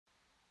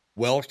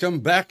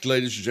Welcome back,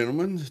 ladies and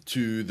gentlemen,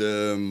 to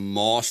the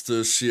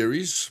Master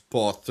Series,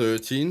 part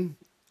 13.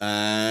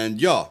 And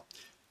yeah,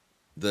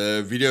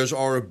 the videos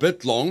are a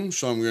bit long,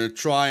 so I'm going to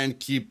try and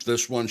keep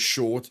this one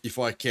short if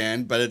I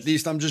can. But at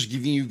least I'm just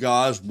giving you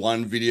guys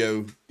one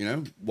video,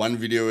 one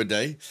video a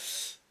day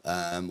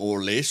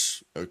or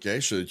less,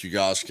 okay, so that you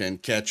guys can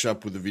catch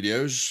up with the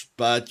videos.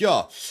 But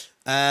yeah,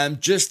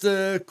 just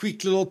a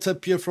quick little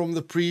tip here from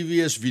the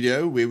previous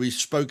video where we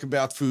spoke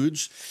about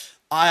foods.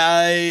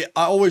 I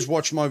always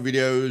watch my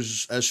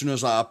videos as soon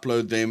as I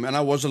upload them, and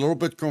I was a little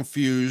bit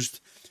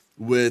confused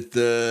with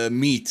the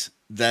meat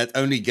that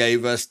only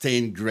gave us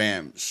 10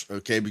 grams,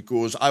 okay,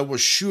 because I was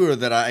sure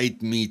that I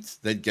ate meat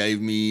that gave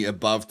me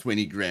above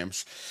 20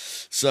 grams.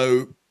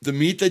 So the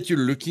meat that you're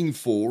looking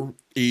for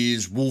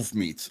is wolf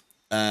meat.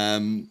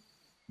 Um,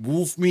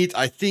 Wolf meat,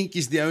 I think,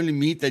 is the only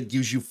meat that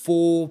gives you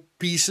four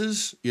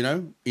pieces,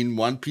 in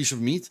one piece of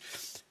meat.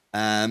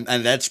 And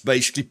that's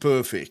basically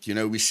perfect.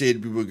 We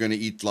said we were going to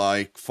eat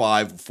like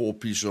 5 or 4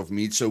 pieces of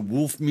meat. So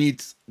wolf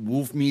meat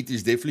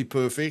is definitely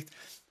perfect.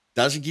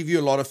 Doesn't give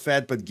you a lot of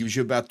fat, but gives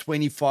you about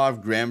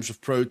 25 grams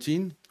of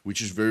protein,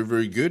 which is very,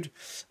 very good.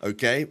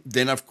 Okay.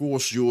 Then, of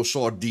course, your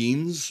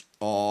sardines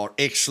are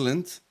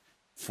excellent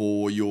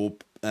for your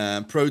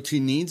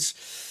protein needs.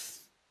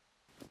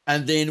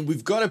 And then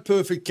we've got a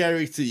perfect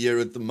character here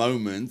at the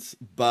moment.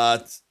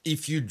 But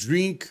if you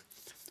drink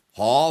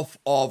half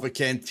of a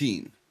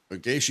canteen,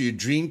 okay, so you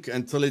drink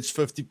until it's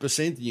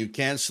 50% and you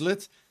cancel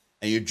it,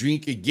 and you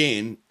drink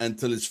again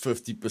until it's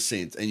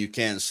 50% and you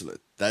cancel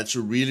it. That's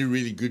a really,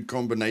 really good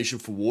combination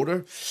for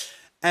water.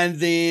 And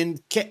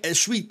then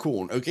sweet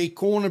corn, okay,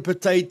 corn and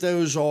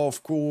potatoes are,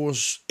 of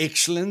course,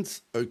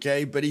 excellent,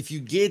 okay, but if you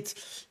get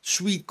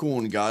sweet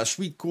corn, guys,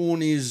 sweet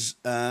corn is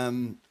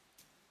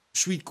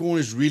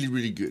really,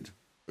 really good,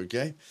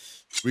 okay,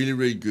 really,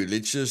 really good.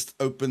 Let's just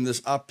open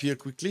this up here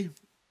quickly.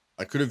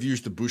 I could have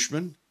used the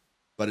Bushman,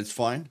 but it's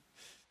fine.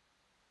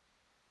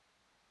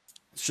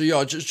 So yeah,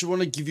 I just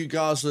want to give you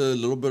guys a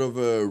little bit of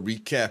a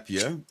recap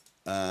here.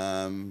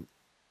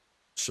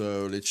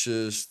 So let's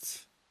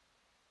just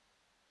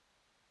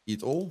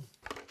eat all.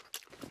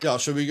 Yeah,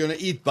 so we're gonna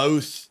eat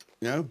both,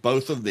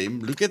 both of them.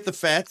 Look at the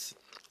fat.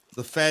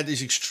 The fat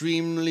is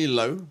extremely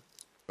low.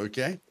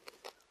 Okay.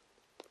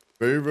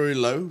 Very, very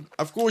low.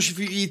 Of course, if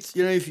you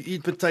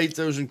eat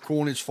potatoes and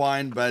corn, it's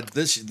fine, but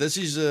this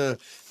is a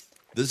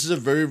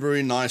very,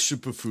 very nice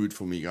superfood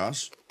for me,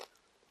 guys.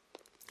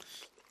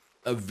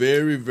 A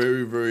very,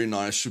 very, very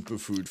nice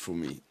superfood for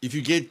me. If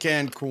you get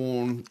canned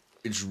corn,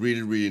 it's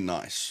really, really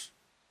nice.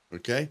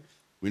 Okay,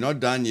 we're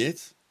not done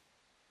yet.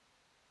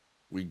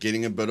 We're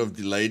getting a bit of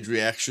delayed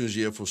reactions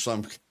here for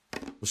some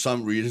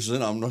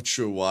reason. I'm not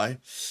sure why,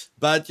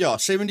 but yeah,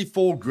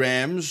 74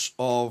 grams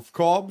of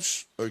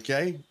carbs.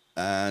 Okay,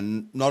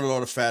 and not a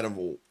lot of fat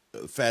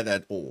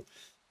at all.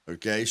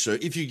 Okay, so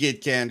if you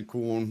get canned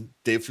corn,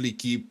 definitely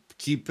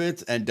keep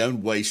it and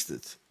don't waste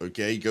it.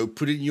 Okay, go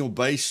put it in your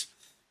base.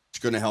 It's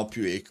going to help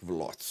you a heck of a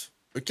lot.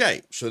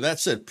 Okay, so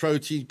that's it.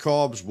 Protein,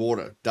 carbs,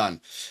 water. Done.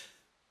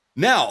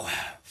 Now,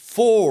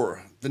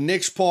 for the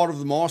next part of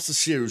the Master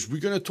Series,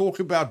 we're going to talk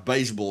about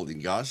base building,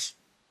 guys.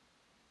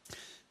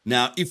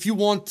 Now, if you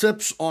want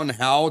tips on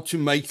how to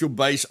make your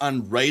base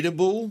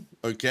unraidable,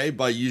 okay,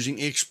 by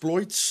using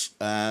exploits,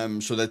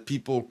 so that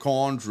people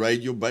can't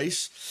raid your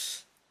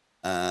base,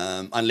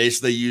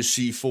 unless they use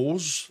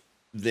C4s,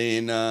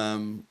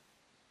 then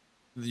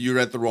you're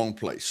at the wrong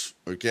place,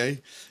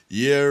 okay?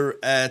 Here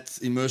at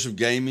Immersive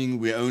Gaming,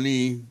 we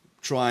only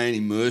try and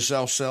immerse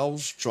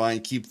ourselves, try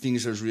and keep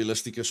things as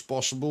realistic as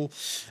possible.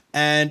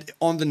 And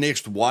on the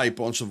next wipe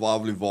on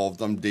Survival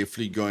Evolved, I'm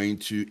definitely going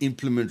to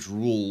implement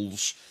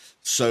rules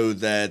so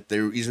that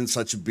there isn't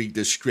such a big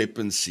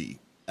discrepancy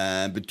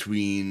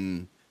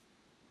between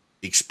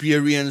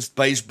experienced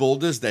base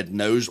builders that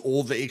knows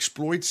all the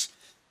exploits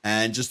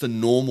and just a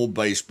normal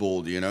base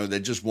builder,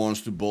 that just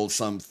wants to build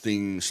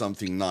something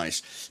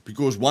nice.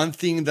 Because one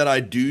thing that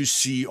I do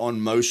see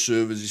on most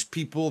servers is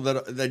people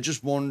that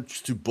just want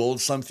to build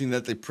something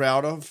that they're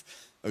proud of,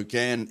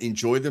 okay, and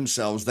enjoy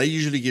themselves. They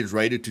usually get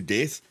raided to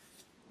death.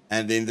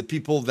 And then the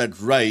people that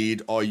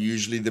raid are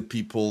usually the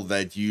people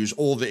that use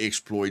all the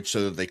exploits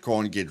so that they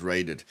can't get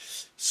raided.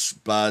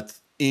 But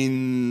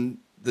in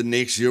the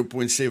next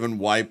 0.7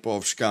 wipe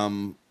of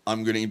Scum,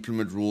 I'm going to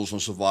implement rules on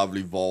Survival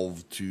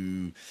Evolved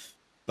to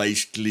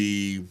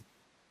basically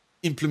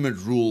implement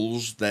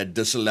rules that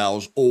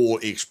disallows all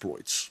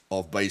exploits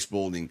of base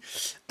building.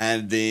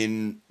 And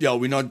then, yeah,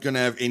 we're not going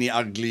to have any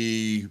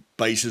ugly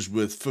bases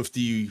with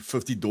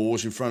 50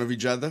 doors in front of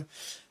each other.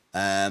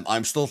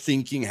 I'm still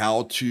thinking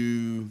how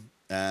to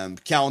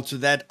counter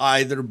that,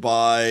 either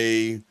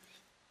by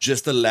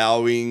just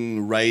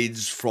allowing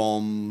raids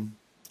from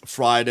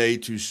Friday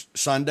to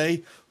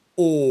Sunday,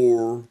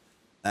 or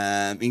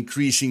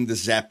increasing the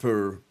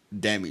zapper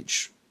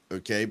damage.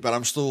 Okay, but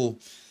I'm still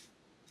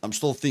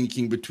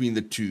thinking between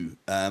the two.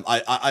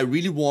 I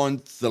really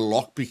want the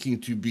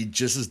lockpicking to be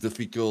just as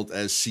difficult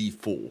as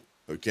C4.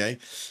 Okay.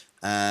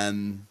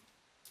 Um,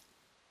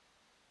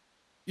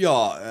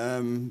 yeah.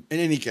 In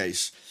any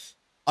case,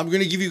 I'm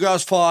going to give you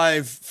guys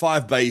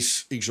five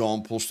base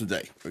examples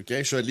today.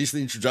 Okay, so at least the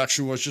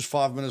introduction was just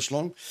 5 minutes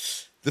long.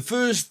 The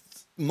first,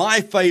 my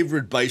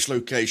favorite base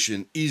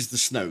location is the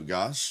snow,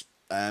 guys.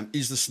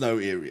 Is the snow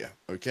area.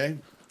 Okay,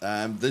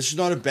 this is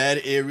not a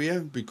bad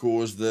area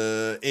because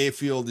the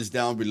airfield is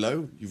down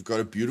below. You've got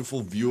a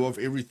beautiful view of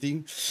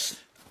everything.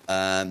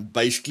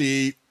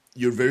 Basically,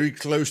 you're very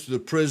close to the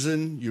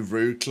prison. You're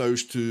very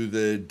close to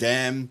the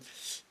dam.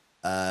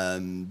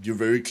 You're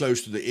very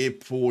close to the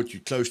airport.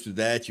 You're close to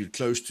that. You're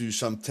close to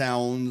some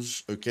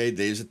towns. Okay,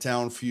 there's a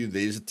town for you.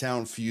 There's a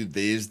town for you.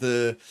 There's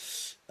the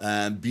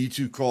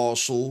B2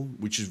 Castle,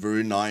 which is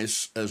very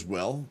nice as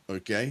well.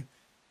 Okay,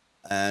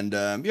 and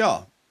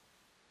yeah,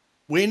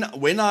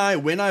 when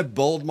I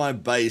build my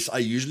base, I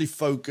usually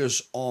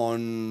focus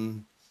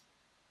on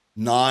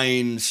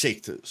 9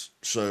 sectors.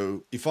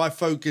 So if I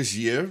focus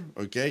here,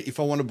 okay, if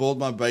I want to build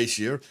my base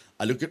here,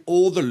 I look at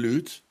all the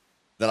loot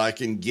that I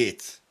can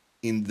get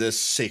in this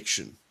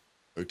section.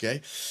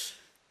 Okay,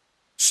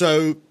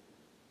 so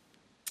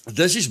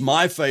this is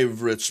my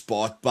favorite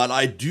spot, but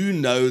I do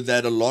know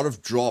that a lot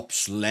of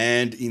drops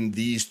land in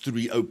these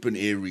 3 open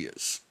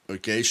areas.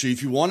 Okay, so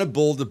if you want to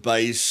build a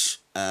base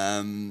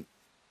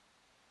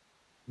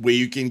where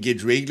you can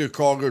get regular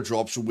cargo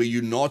drops, or where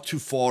you're not too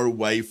far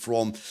away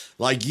from,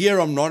 like here,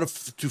 I'm not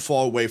too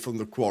far away from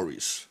the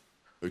quarries.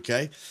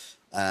 Okay,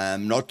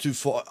 not too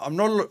far. I'm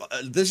not.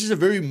 This is a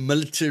very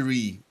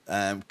military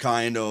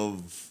kind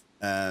of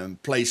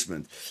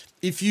placement.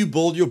 If you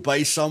build your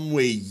base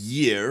somewhere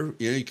here,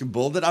 you know, you can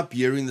build it up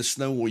here in the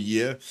snow or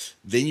here,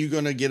 then you're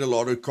going to get a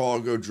lot of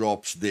cargo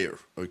drops there.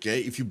 Okay,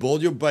 if you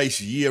build your base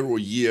here or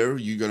here,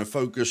 you're going to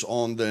focus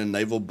on the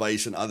naval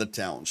base and other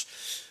towns.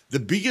 The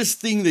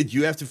biggest thing that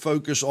you have to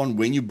focus on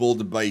when you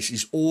build a base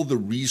is all the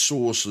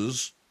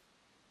resources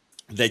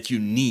that you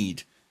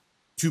need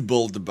to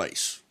build the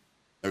base.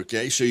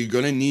 Okay, so you're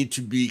going to need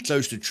to be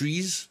close to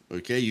trees.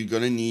 Okay, you're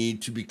going to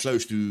need to be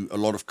close to a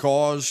lot of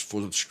cars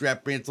for the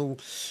scrap metal.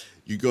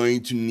 You're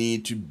going to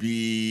need to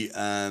be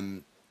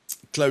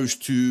close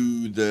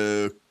to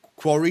the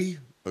quarry.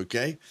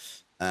 Okay,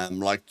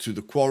 like to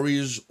the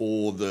quarries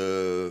or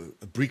the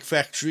brick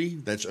factory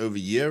that's over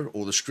here,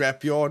 or the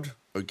scrapyard.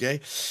 Okay,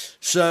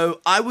 so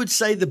I would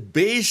say the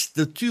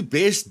 2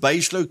 best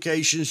base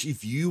locations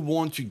if you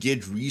want to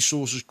get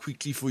resources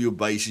quickly for your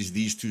base is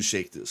these 2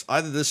 sectors.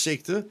 Either this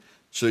sector,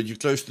 so you're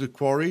close to the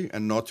quarry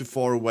and not too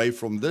far away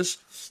from this,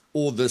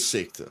 or this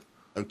sector.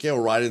 Okay,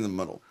 or right in the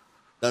middle.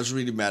 Doesn't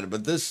really matter.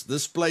 But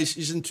this place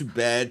isn't too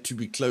bad to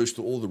be close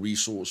to all the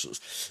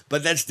resources.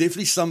 But that's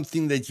definitely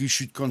something that you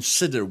should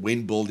consider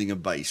when building a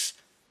base.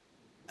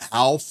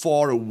 How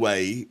far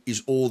away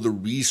is all the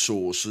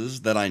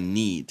resources that I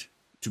need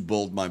to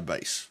build my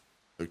base?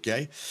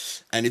 Okay,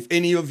 and if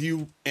any of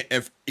you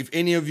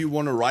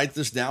want to write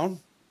this down,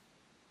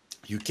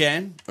 you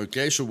can.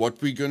 Okay, so what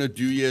we're gonna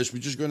do here is we're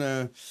just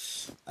gonna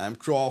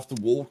craft the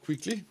wall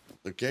quickly.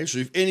 Okay, so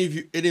if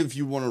any of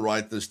you want to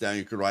write this down,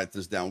 you can write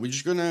this down. We're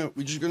just gonna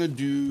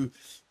do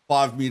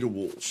 5-meter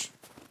walls.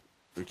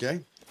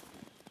 Okay,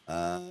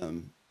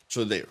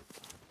 so there.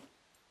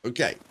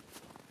 Okay,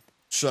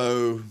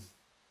 so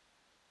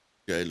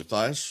okay,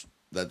 Luthais,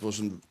 that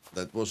wasn't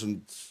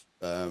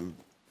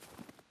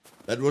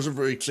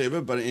very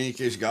clever, but in any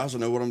case, guys, I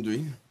know what I'm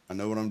doing. I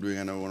know what I'm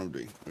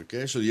doing.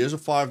 Okay, so here's a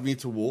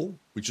 5-meter wall,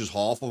 which is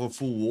half of a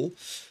full wall.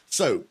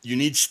 So you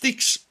need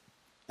sticks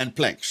and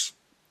planks.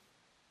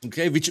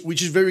 Okay,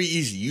 which is very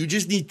easy. You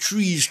just need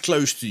trees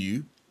close to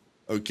you,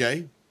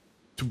 okay,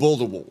 to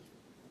build a wall.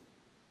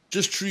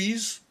 Just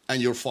trees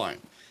and you're fine.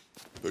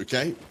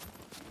 Okay.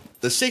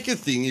 The second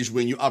thing is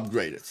when you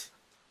upgrade it.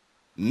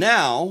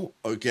 Now,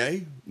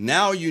 okay,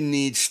 now you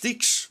need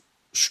sticks,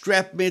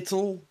 scrap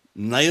metal,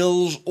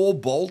 nails or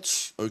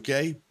bolts,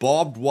 okay,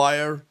 barbed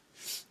wire,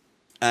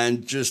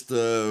 and just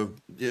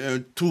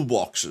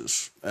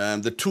toolboxes.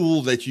 The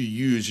tool that you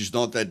use is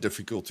not that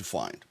difficult to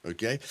find,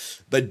 okay?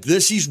 But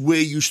this is where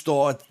you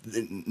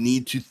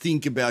need to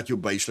think about your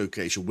base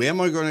location. Where am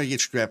I going to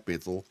get scrap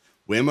metal?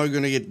 Where am I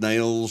going to get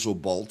nails or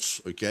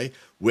bolts, okay?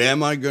 Where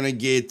am I going to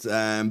get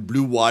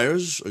blue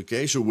wires,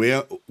 okay? So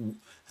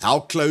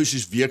how close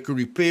is vehicle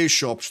repair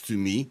shops to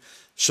me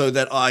so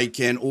that I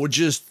can, or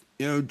just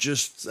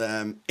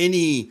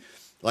any,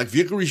 like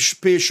vehicle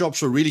repair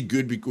shops are really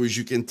good because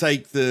you can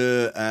take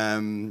the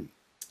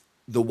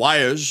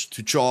wires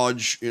to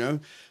charge, a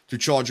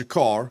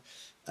car,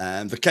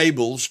 the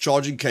cables,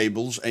 charging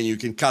cables, and you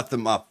can cut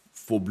them up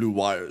for blue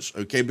wires,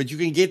 okay? But you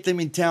can get them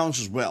in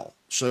towns as well.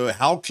 So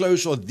how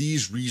close are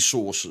these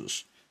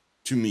resources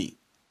to me,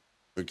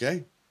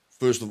 okay?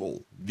 First of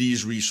all,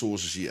 these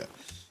resources here.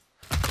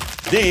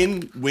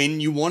 Then, when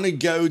you want to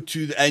go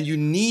and you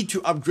need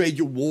to upgrade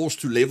your walls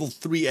to level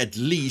 3 at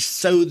least,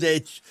 so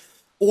that,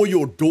 or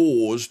your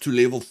doors to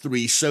level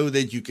 3, so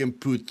that you can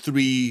put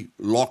 3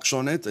 locks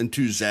on it and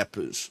 2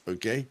 zappers,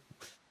 okay?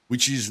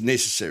 Which is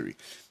necessary.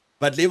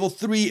 But level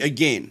 3,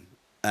 again,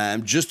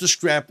 just the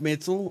scrap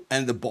metal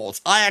and the bolts.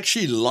 I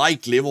actually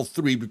like level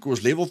 3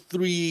 because level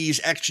 3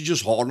 is actually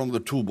just hard on the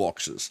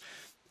toolboxes.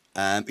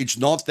 It's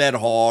not that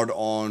hard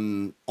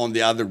on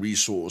the other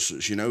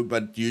resources, you know,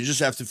 but you just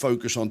have to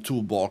focus on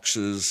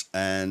toolboxes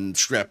and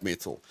scrap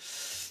metal.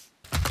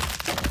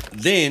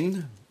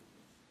 Then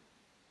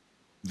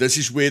this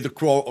is where the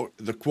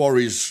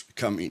quarries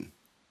come in.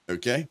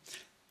 Okay,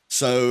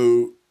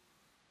 so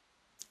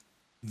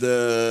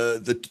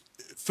the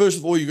first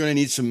of all, you're going to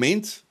need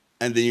cement,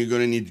 and then you're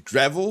going to need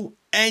gravel,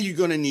 and you're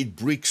going to need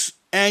bricks,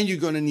 and you're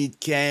going to need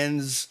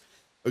cans,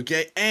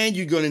 okay, and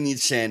you're going to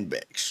need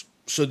sandbags.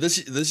 So this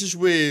is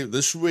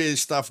where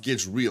stuff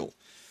gets real,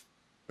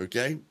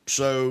 okay.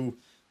 So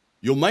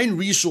your main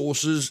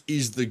resources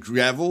is the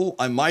gravel.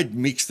 I might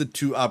mix the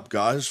two up,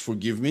 guys.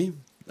 Forgive me.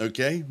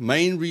 Okay,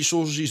 main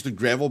resources is the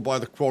gravel by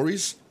the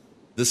quarries,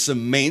 the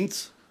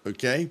cement,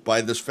 okay,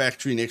 by this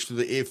factory next to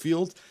the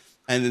airfield,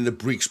 and then the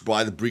bricks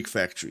by the brick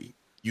factory.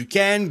 You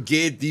can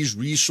get these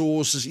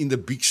resources in the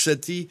big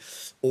city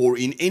or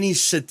in any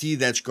city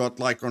that's got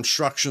like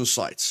construction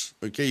sites.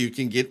 Okay, you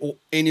can get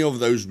any of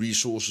those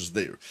resources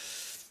there.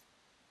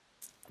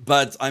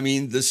 But I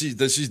mean, this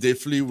is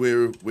definitely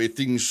where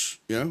things,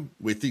 you know,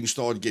 where things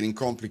start getting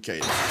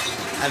complicated.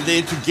 And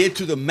then to get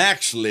to the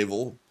max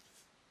level,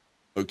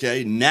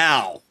 okay,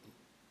 now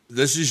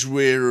this is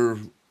where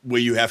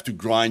you have to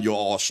grind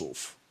your ass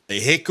off. A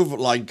heck of,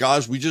 like,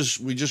 guys, we've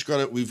just got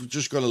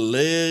a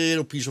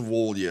little piece of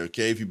wall here,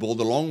 okay? If you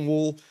build a long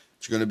wall,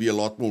 it's going to be a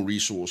lot more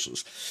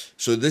resources.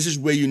 So this is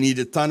where you need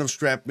a ton of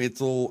scrap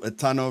metal, a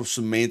ton of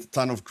cement, a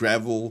ton of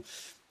gravel,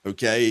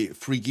 okay?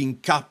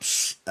 Freaking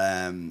cups,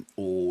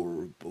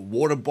 or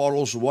water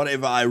bottles or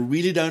whatever. I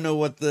really don't know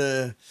what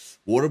the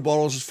water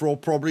bottles is for,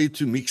 probably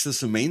to mix the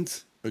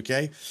cement.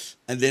 Okay,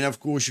 and then of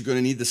course you're going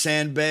to need the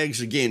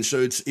sandbags again. So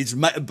it's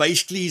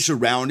basically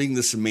surrounding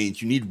the cement.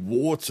 You need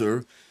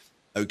water,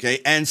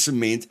 okay, and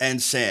cement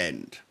and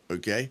sand,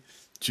 okay,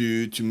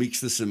 to mix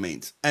the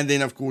cement. And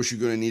then of course you're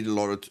going to need a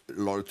lot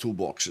of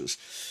toolboxes.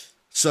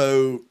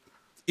 So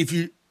if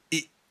you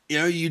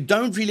know, you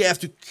don't really have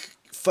to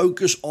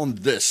focus on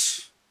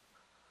this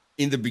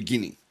in the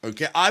beginning.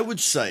 Okay, I would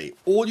say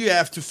all you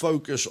have to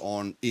focus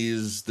on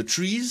is the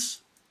trees,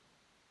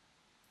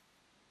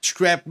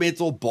 scrap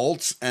metal,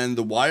 bolts, and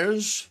the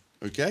wires,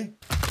 okay?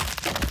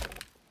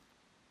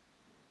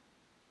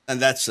 And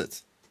that's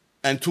it.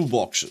 And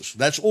toolboxes.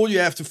 That's all you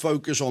have to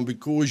focus on,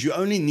 because you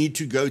only need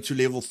to go to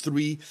level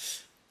 3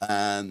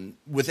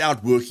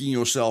 without working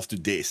yourself to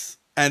death.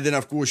 And then,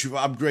 of course, you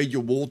upgrade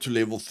your wall to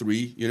level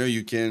 3. You know,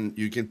 you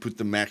can put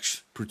the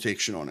max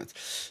protection on it.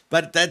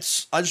 But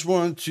I just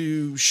wanted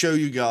to show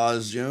you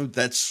guys, you know,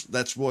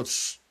 that's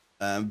what's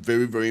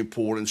very, very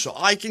important. So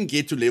I can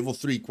get to level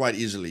 3 quite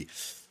easily.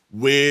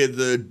 Where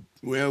the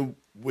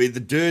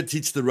dirt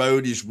hits the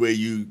road is where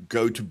you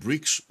go to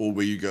bricks or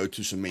where you go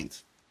to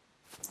cement.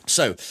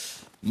 So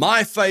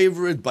my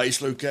favorite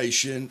base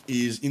location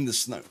is in the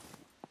snow.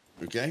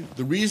 Okay,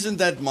 the reason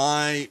that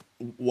why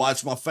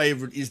it's my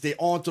favorite is there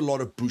aren't a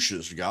lot of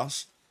bushes,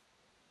 guys.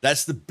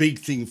 That's the big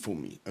thing for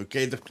me.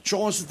 Okay, the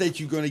chances that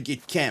you're going to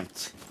get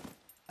camped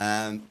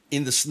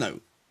in the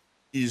snow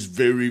is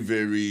very,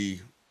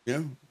 very, you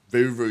know,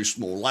 very, very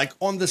small. Like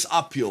on this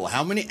uphill,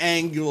 how many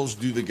angles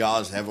do the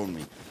guys have on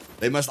me?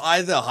 They must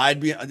either hide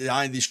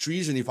behind these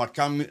trees, and if I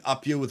come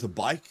up here with a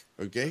bike,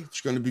 okay, it's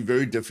going to be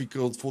very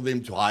difficult for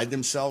them to hide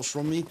themselves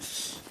from me.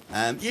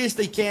 Yes,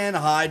 they can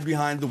hide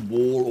behind the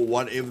wall or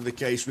whatever the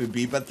case may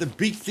be, but the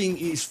big thing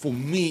is for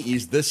me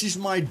is this is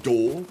my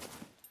door.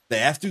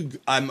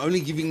 I'm only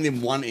giving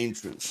them one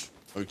entrance,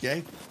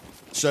 okay?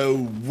 So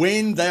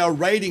when they are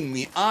raiding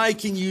me, I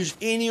can use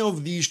any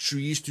of these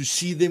trees to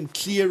see them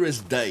clear as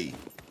day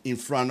in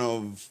front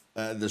of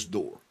this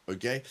door,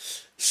 okay?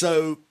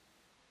 So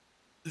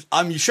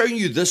I'm showing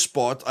you this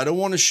spot. I don't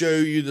want to show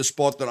you the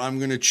spot that I'm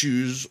going to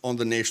choose on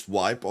the next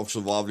wipe of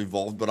Survival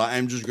Evolved, but I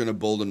am just going to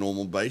build a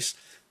normal base.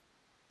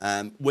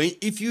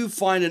 If you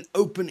find an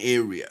open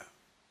area,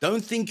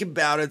 don't think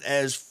about it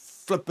as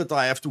flip it,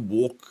 I have to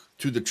walk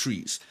to the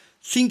trees.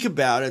 Think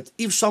about it,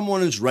 if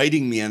someone is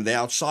raiding me and they're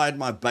outside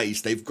my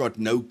base, they've got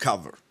no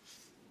cover,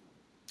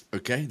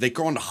 okay? They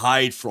can't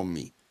hide from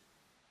me.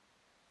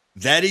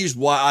 That is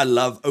why I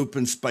love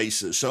open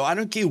spaces. So I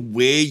don't care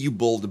where you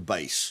build a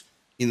base,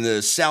 in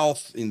the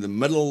south, in the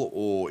middle,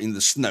 or in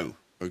the snow,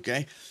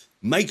 okay?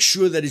 Make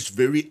sure that it's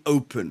very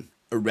open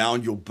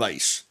around your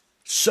base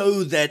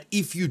so that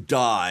if you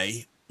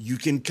die, you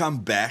can come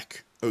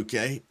back,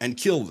 okay, and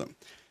kill them.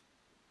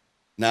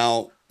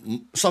 Now,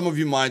 some of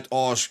you might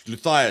ask,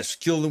 Luthais,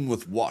 kill them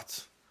with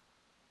what?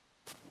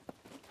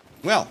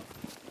 Well,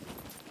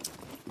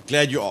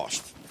 glad you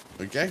asked,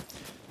 okay?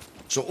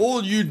 So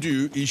all you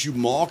do is you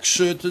mark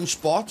certain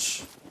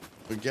spots,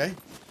 okay?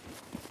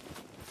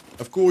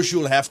 Of course,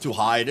 you'll have to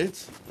hide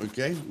it,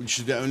 okay? Which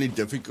is the only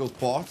difficult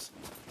part.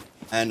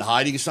 And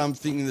hiding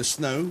something in the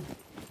snow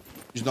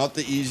is not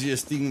the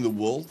easiest thing in the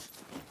world,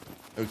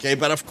 okay?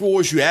 But of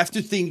course, you have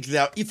to think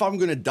that if I'm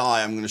going to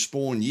die, I'm going to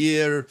spawn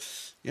here.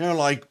 You know,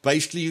 like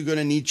basically you're going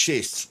to need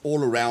chests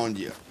all around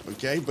here,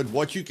 okay? But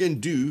what you can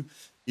do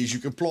is you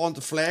can plant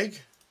a flag,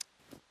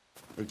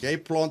 Okay,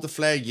 plant the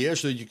flag here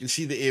so that you can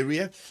see the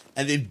area,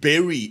 and then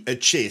bury a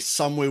chest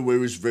somewhere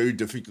where it's very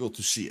difficult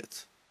to see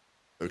it.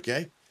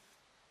 Okay,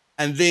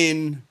 and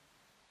then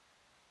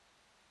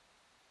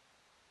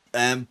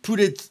put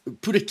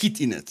a kit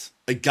in it,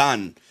 a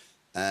gun,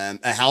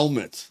 a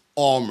helmet,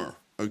 armor.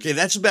 Okay,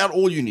 that's about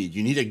all you need.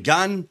 You need a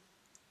gun,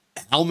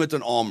 a helmet,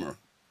 and armor.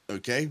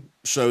 Okay,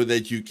 so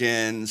that you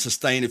can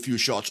sustain a few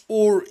shots.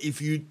 Or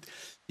if you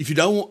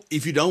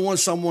don't want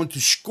someone to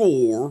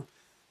score,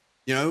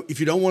 you know, if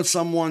you don't want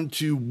someone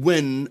to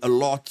win a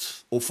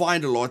lot or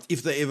find a lot,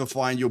 if they ever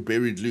find your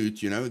buried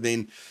loot, you know,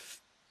 then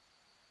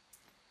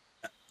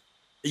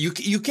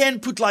you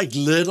can put like a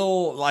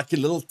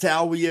little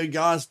tower here,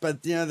 guys,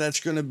 but you know that's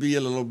going to be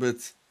a little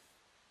bit.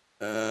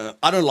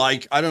 I don't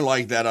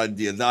like that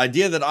idea. The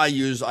idea that I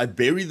use, I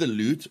bury the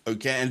loot,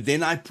 okay, and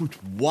then I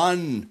put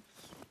one,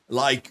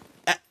 like,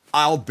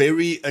 I'll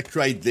bury a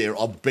crate there.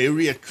 I'll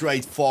bury a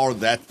crate far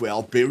that way.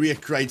 I'll bury a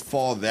crate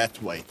far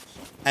that way,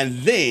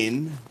 and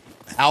then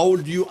how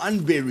do you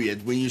unbury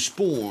it when you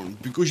spawn?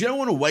 Because you don't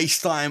want to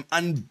waste time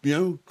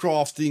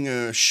crafting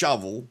a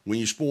shovel when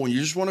you spawn. You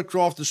just want to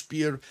craft a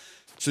spear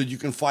so that you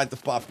can fight the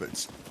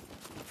puppets.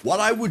 What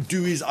I would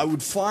do is I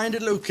would find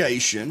a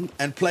location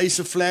and place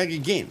a flag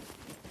again.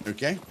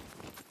 Okay?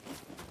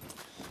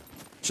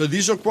 So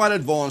these are quite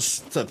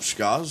advanced tips,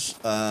 guys.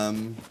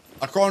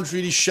 I can't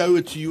really show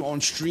it to you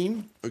on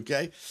stream,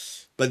 okay?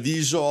 But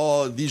these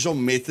are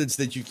methods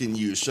that you can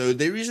use. So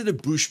there isn't a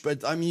bush,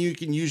 but I mean you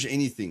can use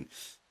anything.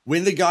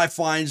 When the guy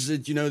finds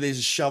that, you know, there's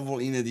a shovel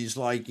in it, he's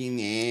like,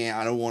 nah,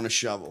 I don't want a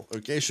shovel.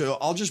 Okay, so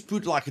I'll just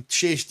put like a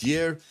chest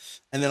here,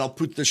 and then I'll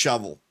put the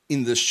shovel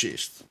in this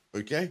chest.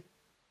 Okay,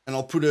 and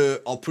I'll put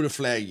a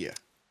flag here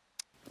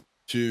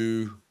to,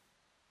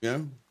 you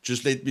know,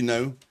 just let me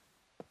know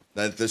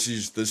that this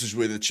is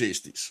where the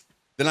chest is.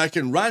 Then I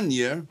can run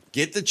here,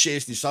 get the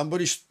chest. If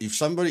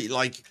somebody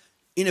like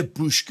in a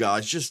bush,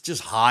 guys,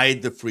 just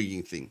hide the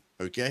freaking thing.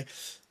 Okay.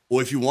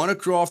 Or if you want to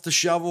craft a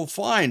shovel,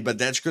 fine, but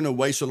that's going to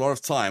waste a lot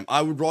of time.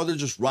 I would rather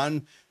just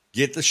run,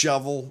 get the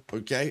shovel,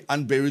 okay,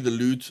 unbury the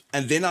loot,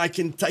 and then I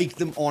can take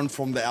them on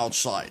from the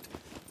outside.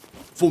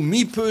 For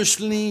me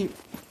personally,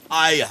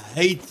 I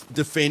hate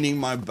defending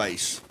my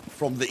base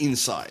from the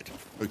inside,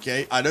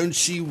 okay? I don't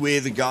see where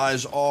the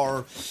guys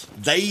are.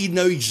 They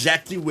know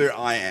exactly where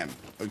I am,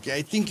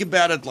 okay? Think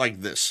about it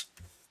like this.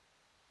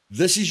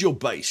 This is your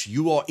base.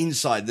 You are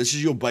inside. This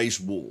is your base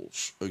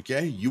walls,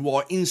 okay? You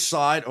are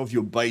inside of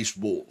your base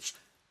walls.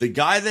 The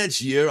guy that's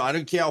here, I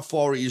don't care how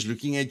far he is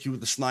looking at you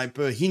with the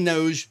sniper, he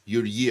knows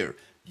you're here.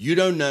 You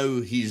don't know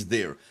he's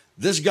there.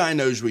 This guy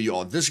knows where you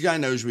are. This guy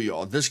knows where you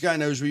are. This guy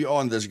knows where you are,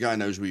 and this guy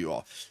knows where you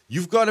are.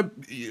 You've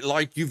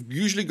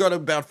usually got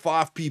about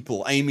 5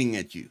 people aiming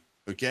at you,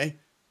 okay?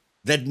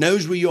 That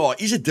knows where you are.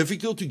 Is it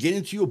difficult to get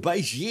into your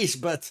base? Yes,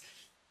 but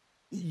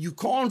you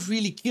can't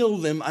really kill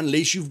them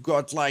unless you've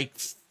got like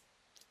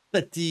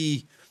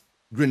 30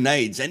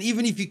 grenades, and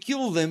even if you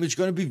kill them, it's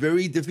going to be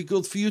very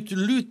difficult for you to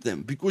loot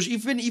them, because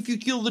even if you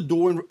kill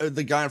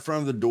the guy in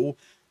front of the door,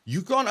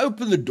 you can't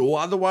open the door.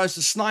 Otherwise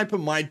the sniper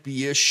might be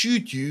here,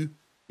 shoot you,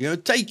 you know,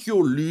 take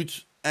your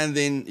loot, and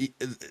then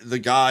the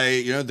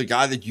guy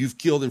that you've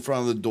killed in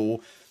front of the door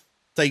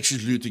takes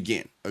his loot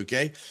again.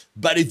 Okay,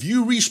 but if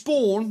you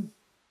respawn,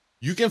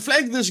 you can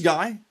flag this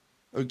guy,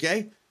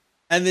 okay,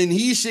 and then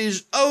he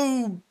says,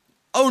 oh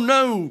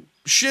no,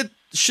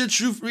 shit's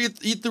roof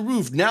hit the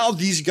roof. Now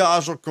these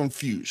guys are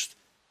confused,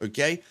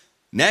 okay?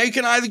 Now you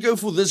can either go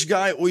for this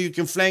guy or you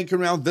can flank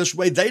around this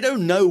way. They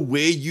don't know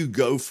where you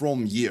go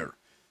from here,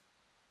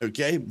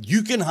 okay?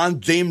 You can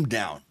hunt them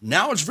down.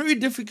 Now it's very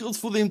difficult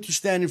for them to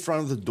stand in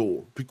front of the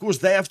door because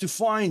they have to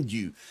find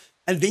you,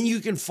 and then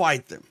you can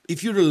fight them.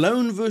 If you're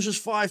alone versus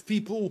 5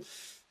 people,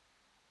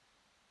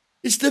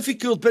 it's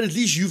difficult, but at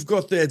least you've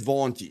got the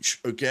advantage,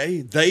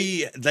 okay?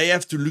 They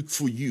have to look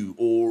for you,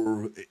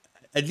 or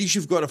at least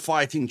you've got a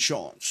fighting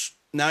chance.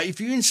 Now, if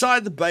you're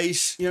inside the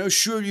base, you know,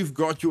 sure, you've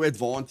got your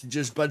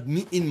advantages, but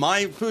in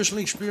my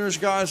personal experience,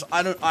 guys,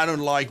 I don't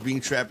like being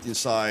trapped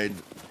inside,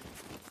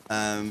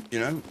 you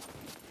know,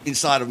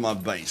 inside of my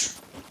base.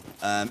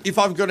 If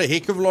I've got a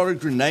heck of a lot of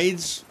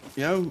grenades,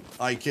 you know,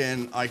 I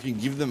can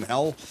give them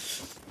hell.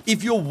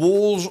 If your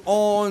walls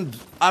aren't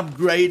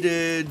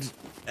upgraded,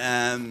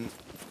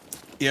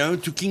 you know,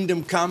 to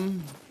Kingdom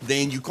Come,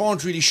 then you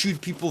can't really shoot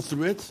people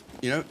through it.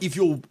 You know, if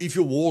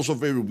your walls are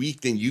very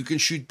weak, then you can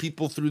shoot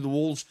people through the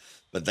walls,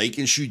 but they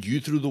can shoot you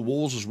through the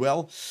walls as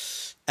well.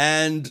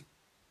 And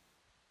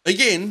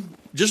again,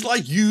 just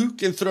like you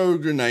can throw a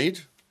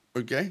grenade,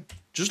 okay?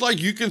 Just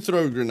like you can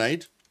throw a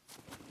grenade,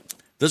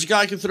 this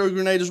guy can throw a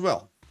grenade as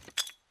well.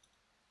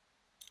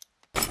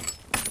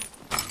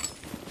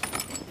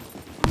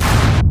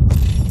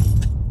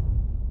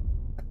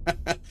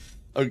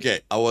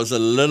 Okay, I was a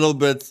little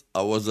bit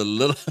too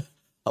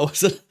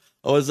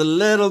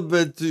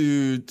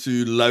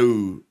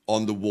low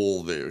on the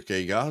wall there,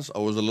 okay, guys? I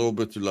was a little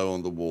bit too low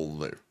on the wall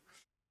there.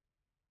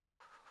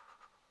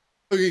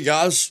 Okay,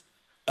 guys,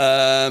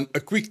 a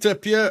quick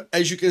tip here.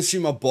 As you can see,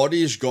 my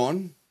body is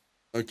gone,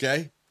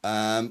 okay?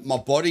 My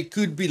body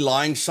could be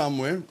lying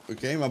somewhere,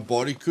 okay? My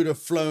body could have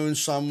flown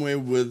somewhere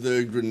with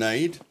a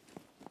grenade,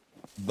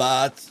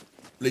 but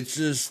let's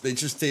just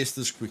test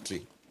this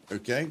quickly,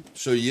 okay?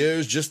 So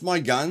here's just my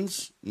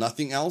guns,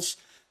 nothing else.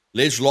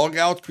 Let's log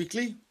out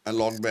quickly and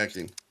log back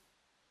in.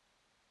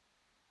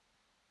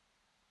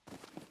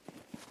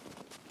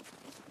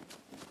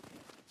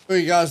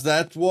 Okay, guys,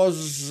 that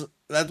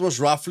was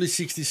roughly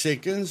 60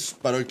 seconds,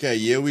 but okay,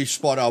 here we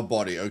spot our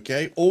body,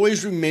 okay?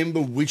 Always remember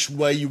which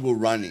way you were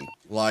running.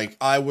 Like,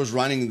 I was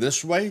running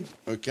this way,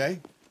 okay?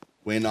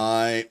 When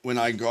I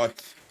got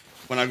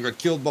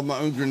killed by my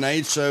own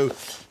grenade. So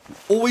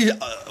always,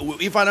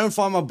 if I don't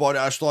find my body,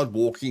 I start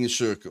walking in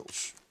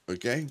circles,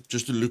 okay?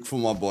 Just to look for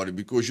my body,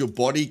 because your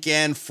body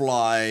can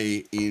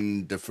fly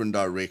in different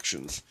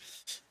directions.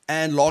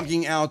 And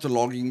logging out or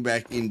logging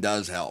back in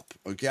does help,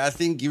 okay? I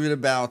think give it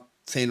about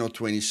 10 or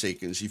 20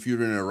 seconds. If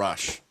you're in a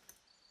rush,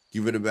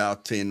 give it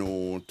about 10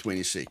 or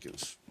 20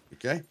 seconds,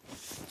 okay?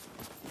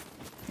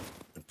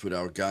 Put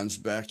our guns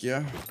back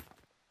here.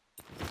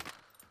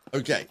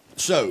 Okay,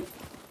 so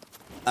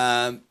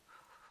it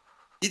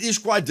is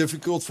quite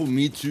difficult for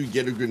me to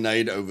get a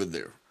grenade over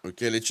there.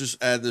 Okay, let's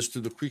just add this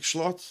to the quick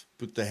slot,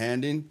 put the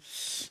hand in.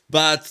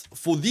 But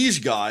for these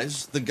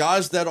guys, the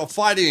guys that are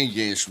fighting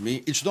against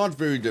me, it's not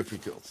very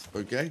difficult,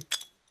 okay,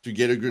 to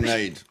get a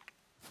grenade.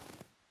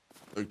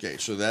 Okay,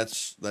 so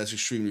that's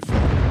extremely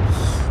fun.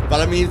 But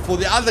I mean, for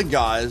the other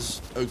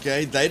guys,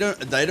 okay, they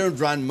don't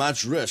run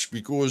much risk,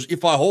 because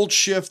if I hold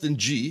Shift and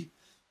G,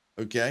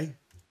 okay,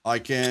 I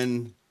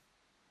can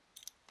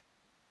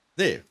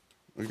there,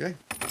 okay.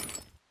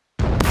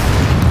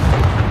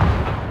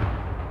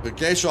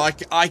 Okay, so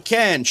I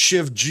can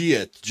Shift G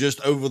it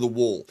just over the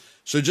wall.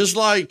 So just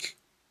like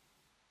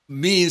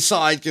me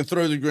inside can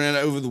throw the grenade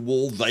over the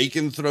wall, they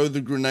can throw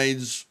the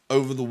grenades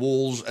over the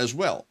walls as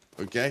well.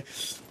 Okay,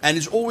 and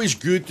it's always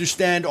good to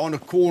stand on a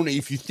corner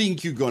if you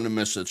think you're gonna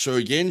miss it. So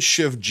again,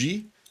 Shift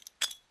G.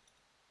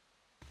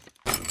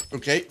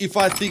 Okay, if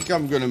I think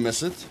I'm gonna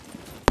miss it,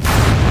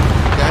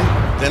 okay,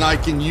 then I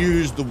can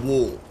use the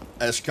wall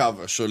as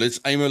cover. So let's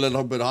aim a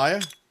little bit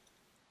higher.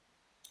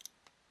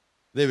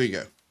 There we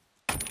go.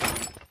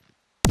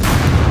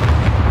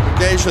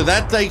 Okay, so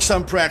that takes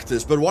some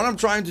practice, but what I'm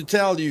trying to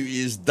tell you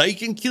is they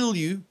can kill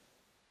you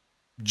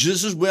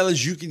just as well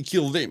as you can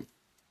kill them.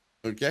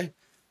 Okay,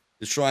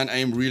 let's try and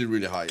aim really,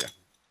 really higher.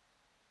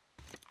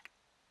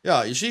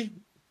 Yeah, you see?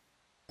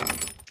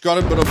 Got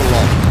a bit of a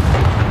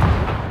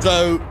lot.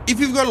 So if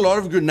you've got a lot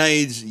of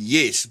grenades,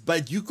 yes,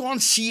 but you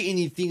can't see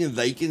anything and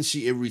they can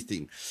see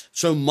everything.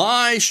 So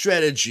my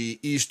strategy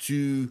is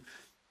to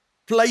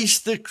place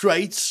the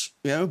crates,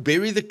 you know,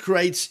 bury the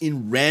crates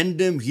in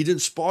random hidden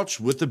spots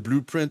with the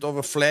blueprint of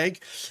a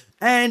flag.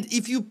 And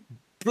if you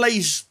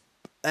place,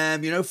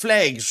 you know,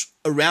 flags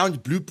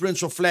around,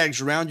 blueprints or flags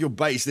around your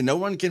base, then no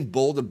one can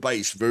build a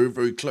base very,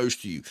 very close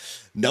to you.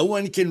 No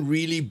one can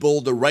really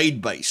build a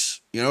raid base,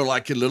 you know,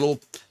 like a little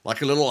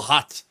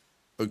hut,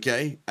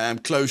 okay,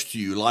 close to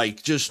you.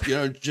 Like just, you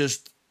know,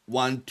 just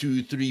 1,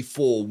 2, 3,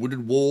 4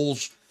 wooden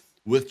walls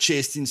with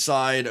chests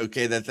inside,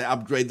 okay, that they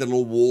upgrade the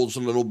little walls a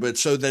little bit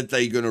so that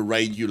they're going to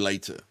raid you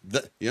later.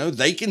 You know,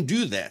 they can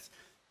do that.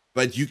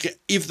 But you can,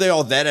 if they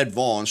are that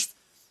advanced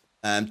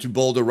to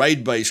build a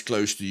raid base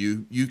close to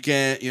you, you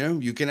can, you know,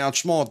 you can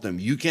outsmart them.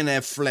 You can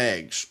have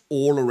flags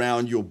all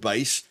around your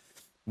base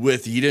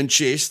with hidden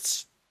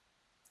chests,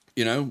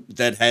 you know,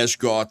 that has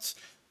got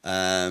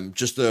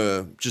just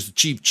a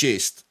cheap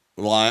chest,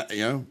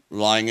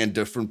 lying in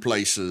different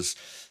places.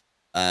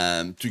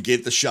 To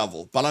get the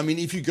shovel. But I mean,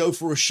 if you go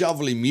for a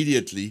shovel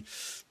immediately,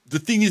 the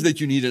thing is that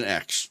you need an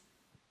axe.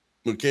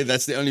 Okay,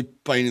 that's the only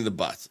pain in the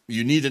butt.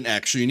 You need an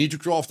axe. So you need to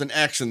craft an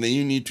axe and then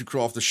you need to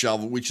craft a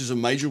shovel, which is a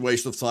major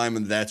waste of time,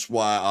 and that's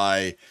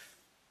why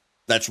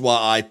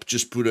I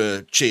just put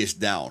a chest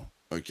down,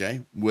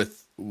 okay,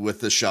 with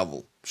the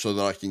shovel so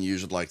that I can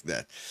use it like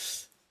that.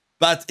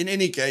 But in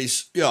any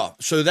case, yeah,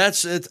 so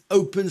that's it.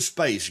 Open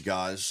space,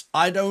 guys.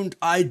 I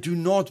do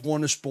not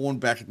want to spawn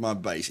back at my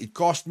base. It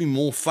cost me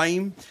more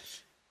fame.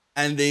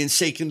 And then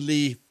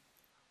secondly,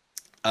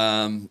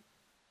 I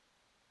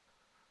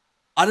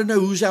don't know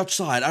who's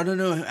outside. I don't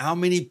know how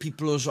many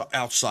people are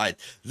outside.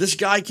 This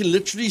guy can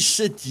literally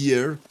sit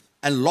here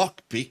and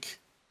lockpick,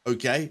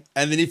 okay?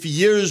 And then if he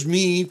hears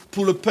me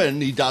pull a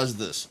pin, he does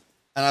this.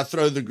 And I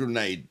throw the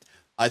grenade.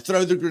 I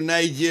throw the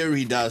grenade here,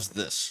 he does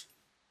this,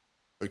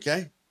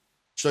 okay?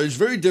 So it's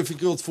very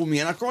difficult for me,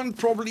 and I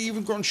probably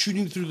can't shoot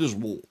him through this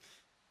wall.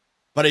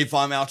 But if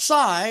I'm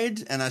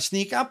outside and I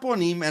sneak up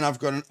on him and I've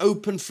got an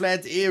open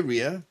flat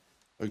area,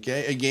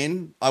 okay,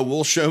 again, I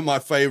will show my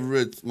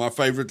favorite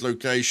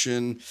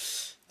location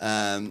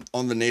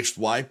on the next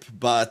wipe.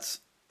 But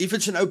if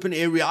it's an open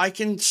area, I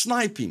can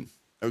snipe him,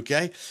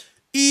 okay?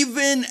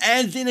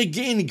 And then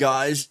again,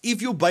 guys,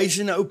 if you're based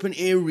in an open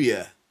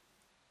area,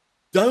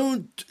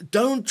 don't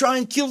try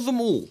and kill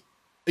them all.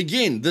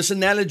 Again, this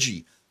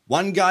analogy.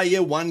 One guy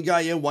here, one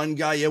guy here, one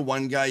guy here,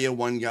 one guy here,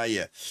 one guy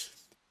here.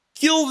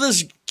 Kill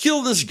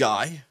this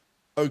guy,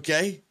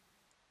 okay?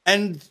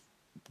 And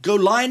go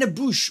lie in a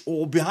bush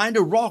or behind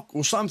a rock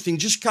or something.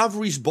 Just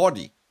cover his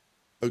body,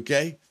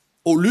 okay?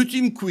 Or loot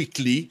him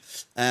quickly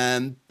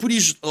and put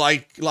his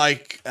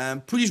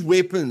put his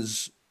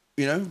weapons,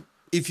 you know.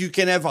 If you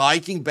can have a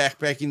hiking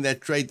backpack in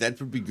that crate, that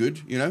would be good,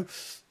 you know.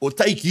 Or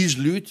take his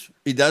loot.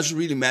 It doesn't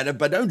really matter,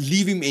 but don't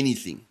leave him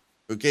anything,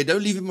 okay?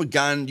 Don't leave him a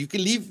gun. You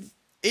can leave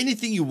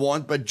anything you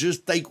want, but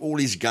just take all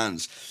his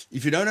guns.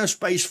 If you don't have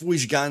space for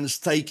his guns,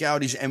 take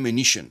out his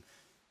ammunition,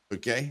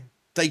 okay?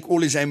 Take all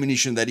his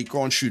ammunition that he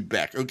can't shoot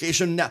back, okay?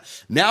 So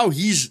now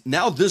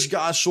this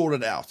guy's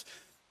sorted out.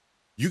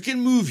 You can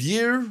move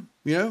here,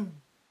 you know.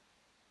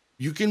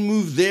 You can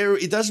move there.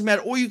 It doesn't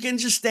matter. Or you can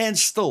just stand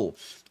still.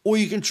 Or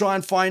you can try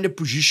and find a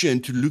position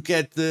to look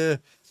at the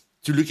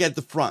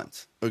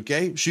front,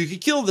 okay? So you can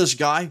kill this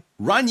guy,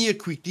 run here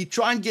quickly,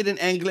 try and get an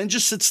angle, and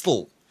just sit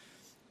still.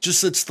 Just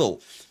sit still.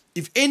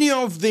 If any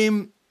of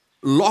them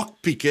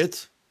lockpick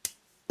it,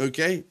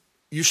 okay,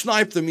 you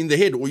snipe them in the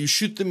head or you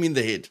shoot them in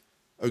the head,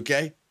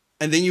 okay?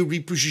 And then you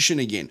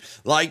reposition again.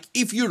 Like,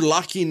 if you're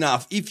lucky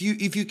enough, if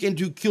you can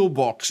do kill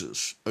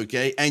boxes,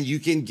 okay, and you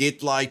can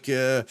get like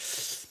a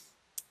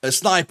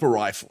sniper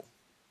rifle,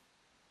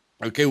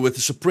 okay, with a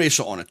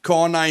suppressor on it,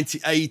 Car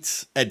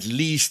 98 at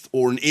least,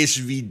 or an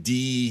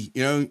SVD,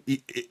 you know,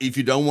 if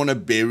you don't want to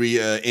bury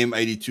a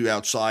M82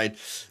 outside,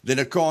 then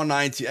a Car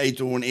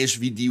 98 or an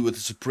SVD with a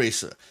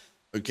suppressor,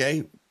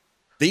 okay?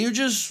 Then you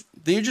just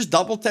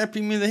double tap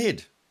him in the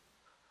head,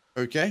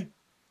 okay?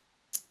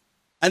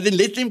 And then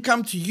let them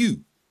come to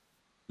you.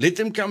 Let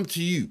them come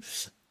to you.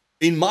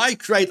 In my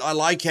crate, I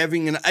like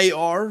having an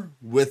AR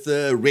with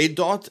a red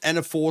dot and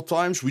a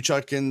 4x, which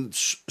I can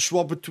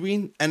swap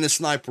between, and a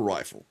sniper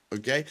rifle,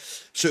 okay?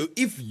 So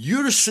if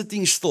you're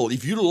sitting still,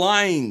 if you're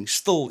lying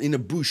still in a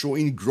bush or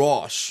in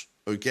grass,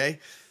 okay,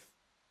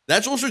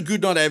 that's also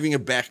good not having a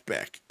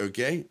backpack,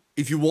 okay?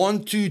 If you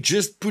want to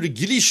just put a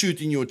ghillie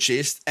suit in your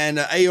chest and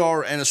an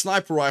AR and a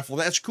sniper rifle,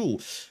 that's cool.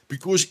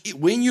 Because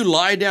when you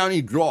lie down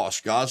in grass,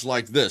 guys,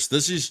 like this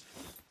is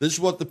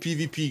what the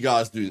PvP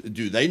guys do.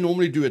 They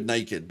normally do it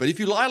naked. But if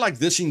you lie like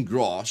this in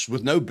grass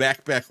with no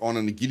backpack on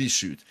and a ghillie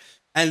suit,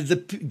 and the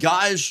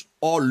guys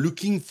are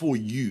looking for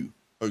you,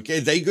 okay,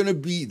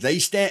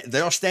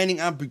 they are standing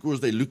up because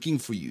they're looking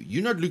for you.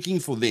 You're not looking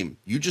for them.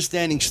 You're just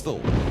standing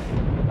still.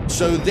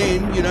 So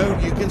then, you know,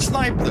 you can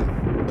snipe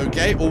them,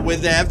 okay? Or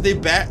when they have their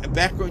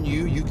back on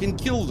you, you can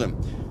kill them.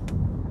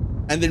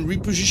 And then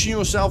reposition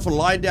yourself and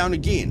lie down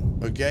again,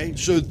 okay?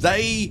 So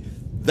they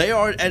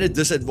are at a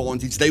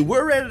disadvantage. They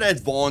were at an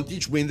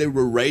advantage when they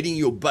were raiding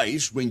your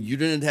base, when you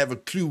didn't have a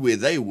clue where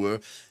they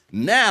were.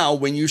 Now,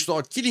 when you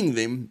start killing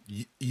them,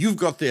 you've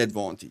got the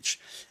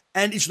advantage.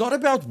 And it's not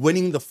about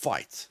winning the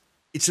fight.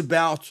 It's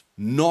about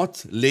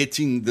not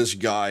letting this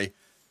guy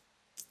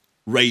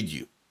raid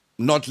you.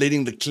 Not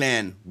letting the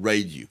clan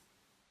raid you.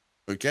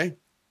 Okay?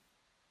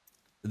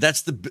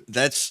 That's the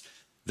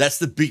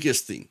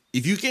biggest thing.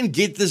 If you can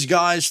get this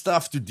guy's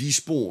stuff to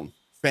despawn,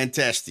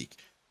 fantastic.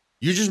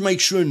 You just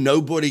make sure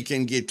nobody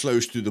can get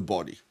close to the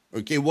body.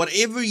 Okay,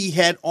 whatever he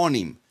had on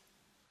him,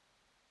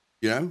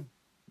 you know,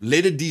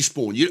 let it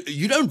despawn.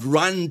 You don't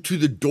run to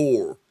the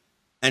door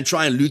and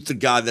try and loot the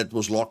guy that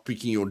was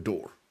lockpicking your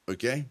door.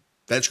 Okay,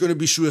 that's going to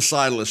be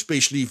suicidal,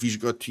 especially if he's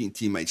got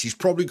teammates. He's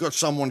probably got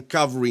someone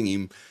covering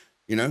him,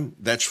 you know,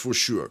 that's for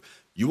sure.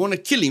 You want to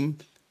kill him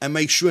and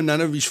make sure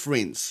none of his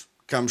friends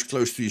comes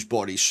close to his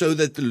body so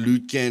that the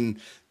loot can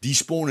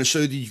despawn and so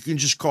that you can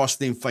just cost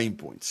them fame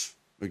points.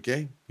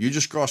 Okay, you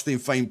just cost them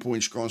fame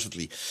points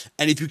constantly.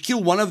 And if you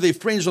kill one of their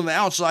friends on the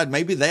outside,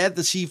 maybe they had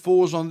the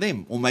C4s on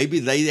them, or maybe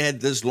they had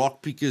this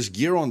lockpicker's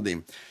gear on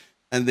them,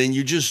 and then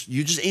you just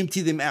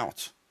empty them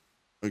out.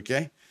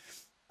 Okay,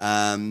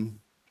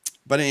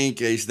 but in any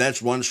case,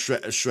 that's one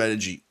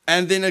strategy.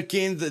 And then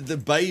again, the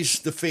base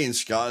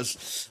defense,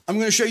 guys. I'm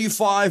going to show you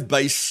 5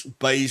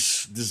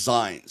 base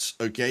designs.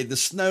 Okay, the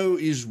snow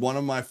is one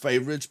of my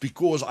favorites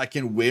because I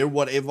can wear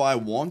whatever I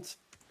want,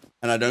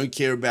 and I don't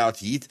care about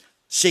heat.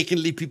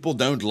 Secondly, people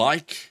don't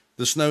like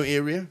the snow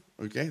area,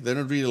 okay? They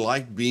don't really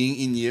like being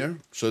in here.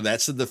 So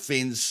that's a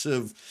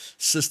defensive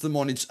system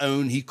on its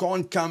own. He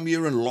can't come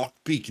here and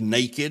lockpick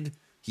naked.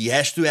 He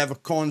has to have a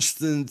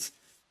constant,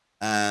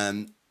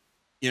 clothing.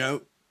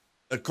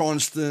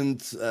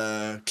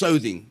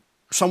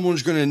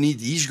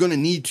 He's going to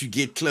need to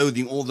get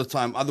clothing all the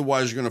time.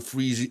 Otherwise, he's going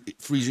to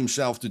freeze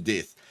himself to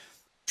death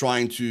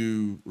trying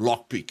to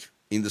lockpick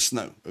in the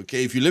snow,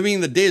 okay? If you're living in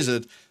the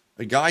desert,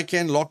 a guy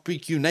can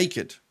lockpick you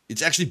naked.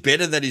 It's actually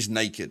better that he's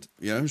naked,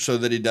 you know, so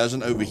that he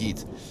doesn't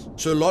overheat.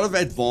 So a lot of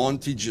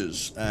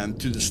advantages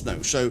to the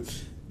snow. So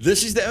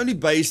this is the only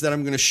base that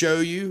I'm going to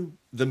show you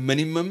the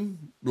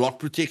minimum lock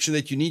protection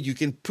that you need.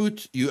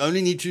 You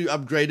only need to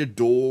upgrade a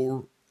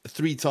door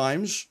 3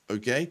 times,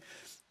 okay,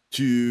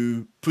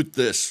 to put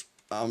this.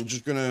 I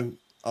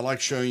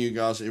like showing you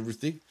guys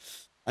everything.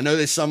 I know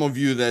there's some of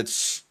you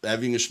that's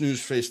having a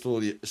snooze festival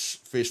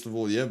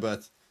here,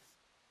 but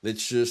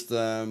let's just...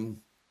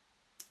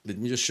 let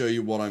me just show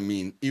you what I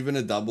mean. Even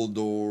a double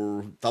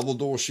door,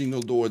 single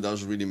door, it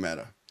doesn't really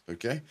matter.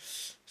 Okay,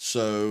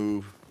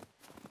 so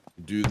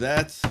do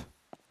that.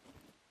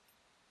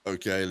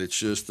 Okay, let's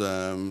just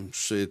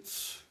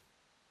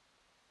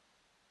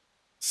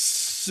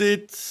set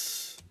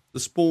the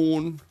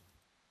spawn.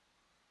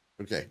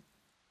 Okay.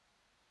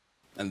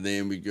 And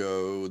then we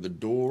go the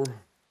door.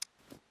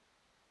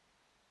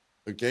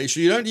 Okay, so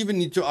you don't even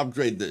need to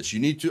upgrade this. You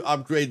need to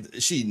upgrade.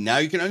 See, now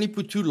you can only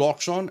put 2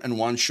 locks on and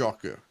 1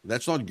 shocker.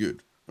 That's not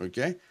good.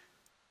 Okay.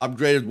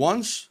 Upgrade it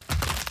once.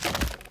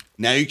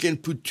 Now you can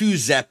put 2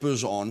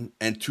 zappers on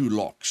and 2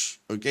 locks.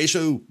 Okay,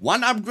 so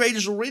 1 upgrade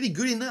is already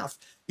good enough.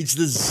 It's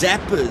the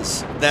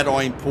zappers that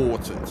are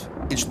important.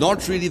 It's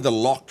not really the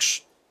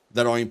locks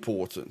that are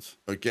important.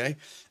 Okay,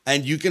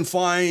 and you can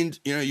find,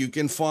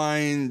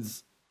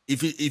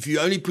 if you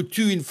only put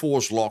 2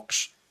 enforced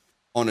locks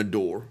on a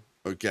door,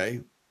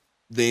 okay,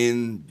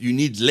 then you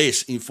need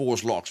less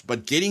enforced locks.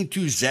 But getting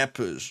 2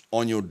 zappers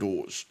on your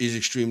doors is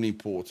extremely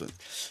important.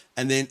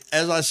 And then,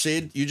 as I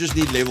said, you just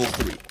need level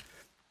 3.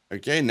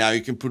 Okay, now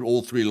you can put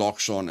all 3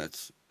 locks on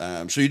it.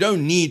 So you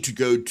don't need to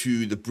go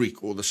to the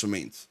brick or the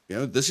cement.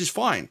 This is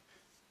fine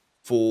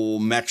for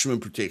maximum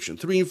protection.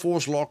 3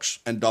 enforced locks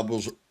and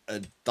double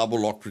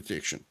lock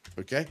protection.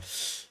 Okay,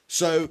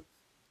 so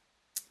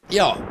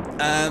yeah,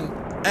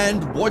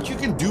 and what you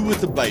can do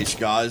with the base,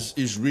 guys,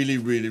 is really,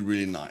 really,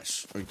 really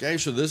nice. Okay,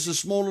 so this is a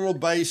small little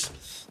base.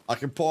 I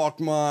can park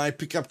my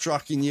pickup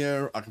truck in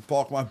here. I can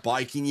park my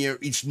bike in here.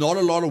 It's not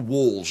a lot of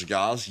walls,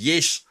 guys.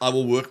 Yes, I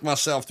will work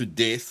myself to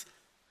death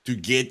to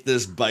get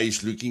this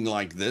base looking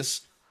like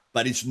this,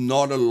 but it's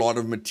not a lot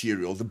of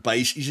material. The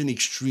base isn't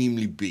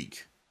extremely big.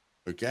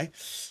 Okay,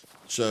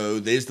 so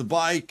there's the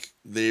bike,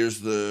 there's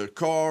the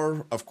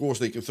car. Of course,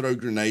 they can throw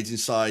grenades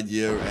inside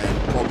here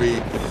and probably,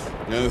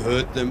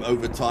 hurt them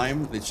over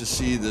time. Let's just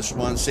see this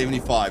one,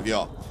 75.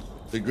 Yeah,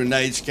 the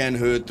grenades can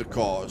hurt the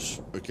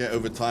cars, okay,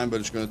 over time, but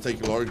it's going to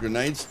take a lot of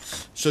grenades.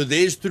 So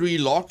there's 3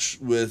 locks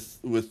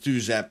with 2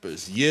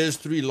 zappers. Here's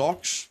 3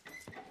 locks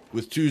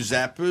with 2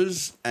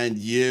 zappers, and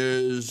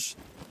here's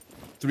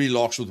 3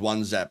 locks with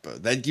 1 zapper.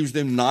 That gives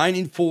them 9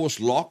 enforced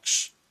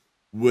locks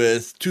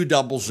with 2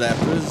 double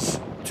zappers,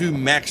 2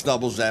 max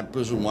double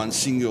zappers, and 1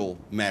 single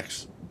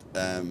max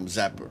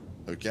zapper.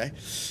 Okay,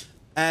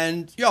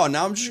 and yeah,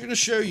 now I'm just going to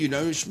show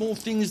you, small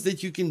things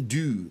that you can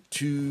do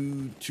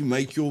to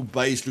make your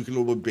base look a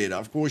little bit better.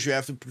 Of course, you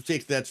have to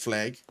protect that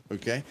flag.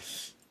 Okay,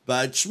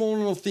 but small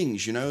little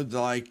things,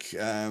 like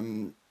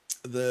the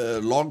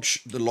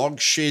log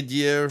shed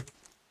here.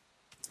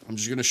 I'm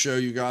just going to show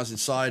you guys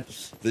inside.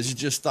 This is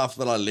just stuff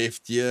that I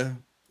left here.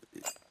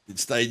 It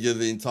stayed here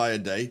the entire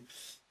day.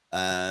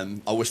 I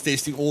was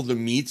testing all the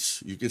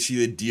meats. You can see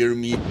the deer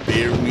meat,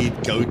 bear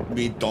meat, goat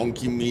meat,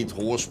 donkey meat,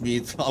 horse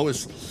meat.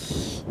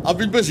 I've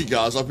been busy,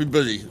 guys. I've been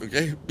busy,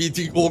 okay?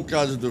 Eating all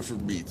kinds of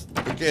different meat.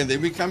 Okay, and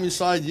then we come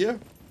inside here.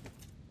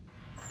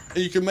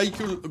 And you can make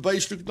your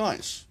base look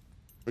nice.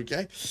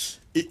 Okay?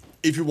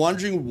 If you're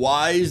wondering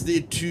why is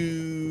there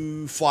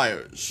 2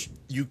 fires,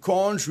 you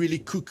can't really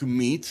cook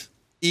meat,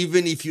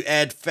 even if you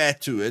add fat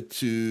to it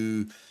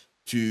to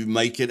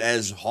make it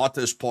as hot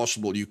as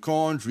possible. You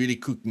can't really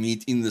cook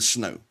meat in the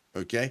snow,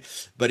 okay?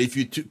 But if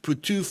you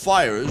put 2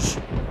 fires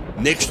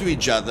next to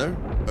each other,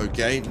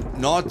 okay,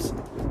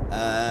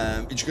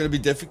 it's going to be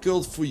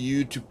difficult for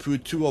you to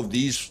put 2 of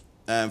these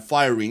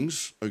fire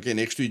rings, okay,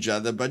 next to each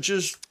other, but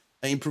just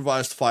an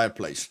improvised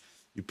fireplace.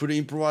 You put an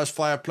improvised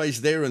fireplace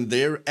there and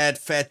there, add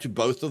fat to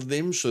both of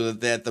them so that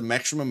they're at the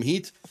maximum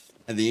heat,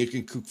 and then you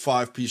can cook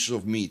 5 pieces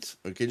of meat.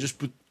 Okay, just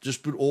put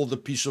all the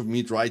pieces of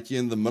meat right here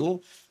in the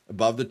middle,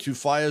 above the 2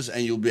 fires,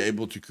 and you'll be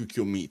able to cook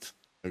your meat.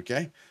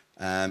 Okay,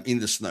 in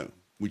the snow,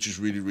 which is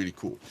really, really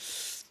cool.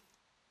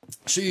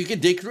 So you can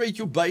decorate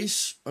your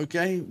base,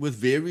 okay, with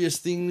various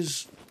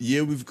things.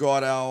 Here we've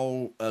got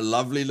our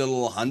lovely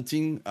little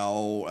hunting,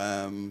 our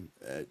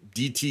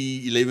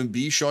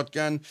DT-11B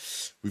shotgun.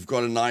 We've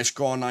got a nice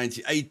Car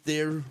 98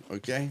 there,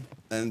 okay,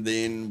 and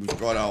then we've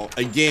got our,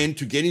 again,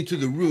 to get into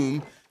the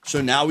room.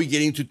 So now we're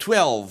getting to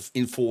 12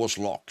 enforced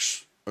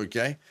locks,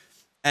 okay?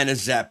 And a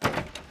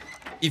zapper.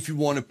 If you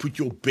want to put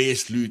your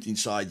best loot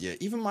inside here.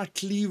 Even my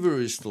cleaver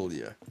is still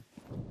here.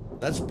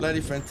 That's bloody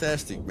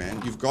fantastic,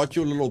 man. You've got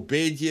your little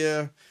bed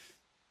here.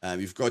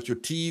 You've got your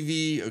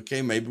TV.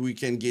 Okay, maybe we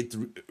can get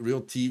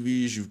real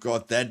TVs. You've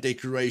got that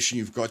decoration.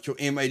 You've got your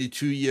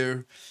M82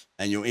 here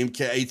and your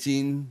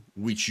MK18,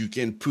 which you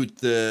can put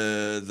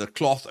the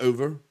cloth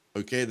over.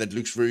 Okay, that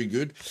looks very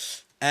good.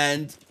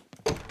 And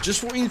just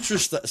for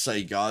interest's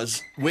sake,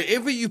 guys,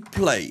 wherever you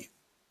play,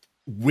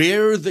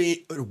 wear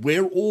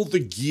all the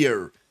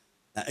gear.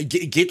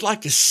 Get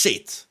like a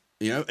set,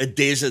 a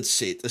desert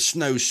set, a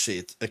snow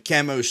set, a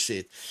camo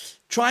set.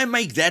 Try and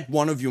make that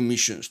one of your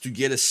missions to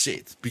get a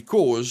set,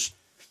 because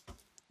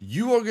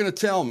you are going to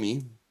tell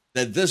me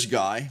that this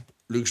guy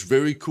looks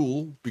very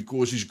cool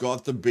because he's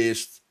got the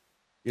best,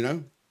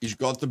 he's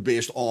got the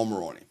best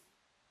armor on him.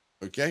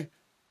 Okay,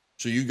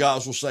 so you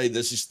guys will say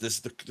this is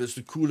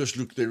the coolest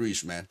look there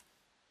is, man.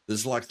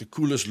 This is like the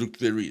coolest look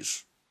there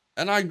is.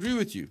 And I agree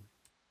with you.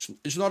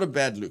 It's not a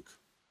bad look.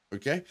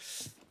 Okay?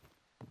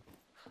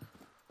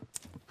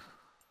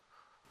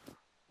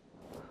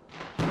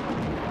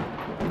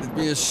 Let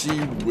me see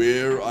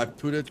where I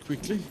put it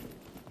quickly.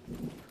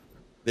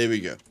 There we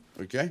go.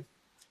 Okay.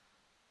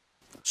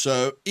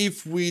 So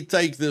if we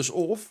take this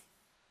off,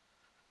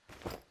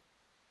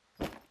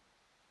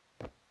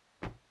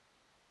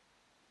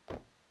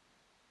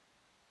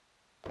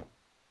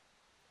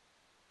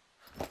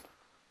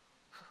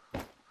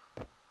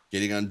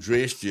 getting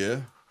undressed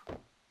here.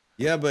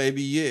 Yeah,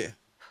 baby, yeah.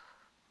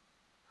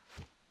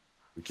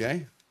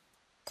 Okay.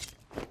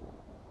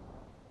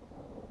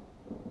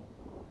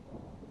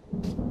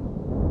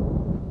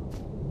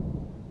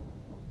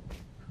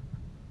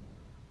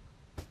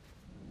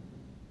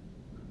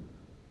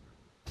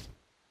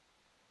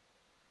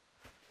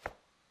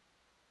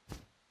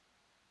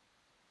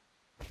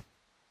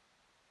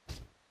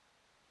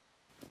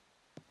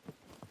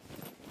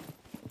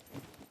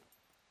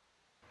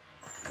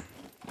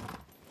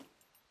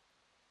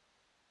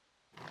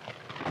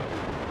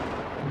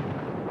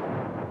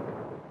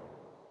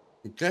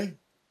 Okay.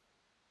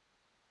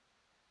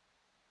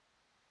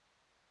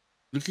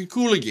 Looking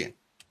cool again.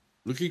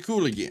 Looking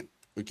cool again.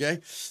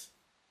 Okay.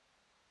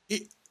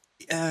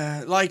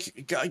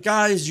 Like,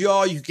 guys,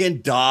 yeah, you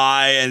can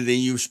die and then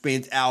you've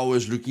spent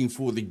hours looking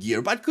for the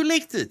gear, but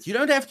collect it. You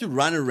don't have to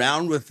run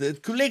around with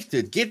it. Collect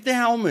it. Get the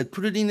helmet.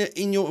 Put it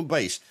in your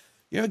base.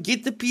 You know,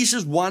 get the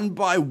pieces one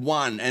by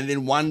one, and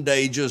then one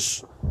day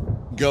just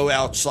go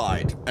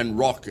outside and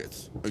rock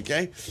it.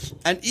 Okay.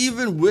 And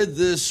even with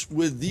this,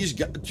 with these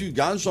two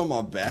guns on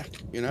my back,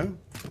 you know,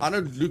 I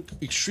don't look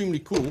extremely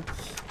cool.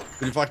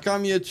 But if I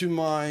come here to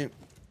my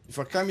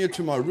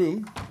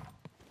room,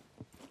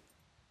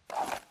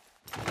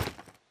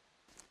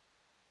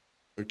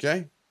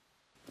 okay,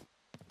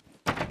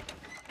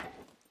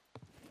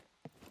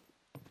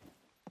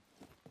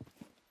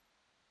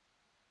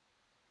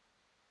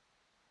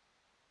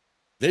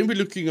 then we're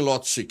looking a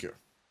lot sicker.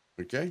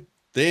 Okay,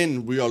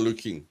 then we are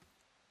looking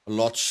a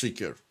lot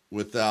sicker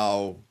with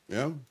our, you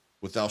know,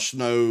 with our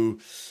snow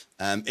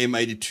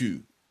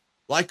M82.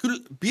 Like,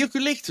 be a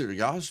collector,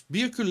 guys.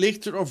 Be a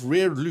collector of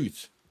rare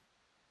loot.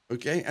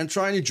 Okay, and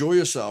try and enjoy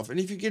yourself.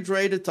 And if you get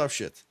raided, tough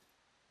shit.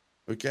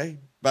 Okay,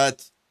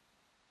 but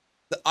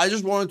I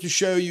just wanted to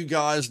show you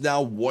guys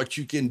now what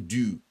you can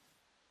do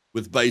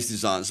with base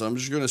design. So I'm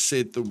just going to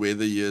set the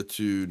weather here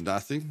to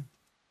nothing.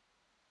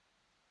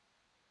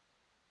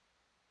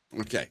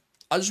 Okay,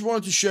 I just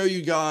wanted to show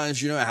you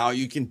guys, you know, how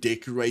you can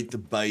decorate the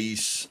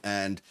base.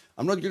 And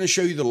I'm not going to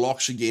show you the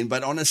locks again,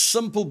 but on a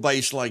simple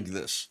base like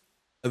this,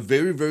 a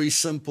very, very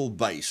simple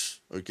base,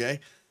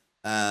 okay,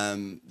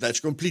 that's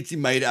completely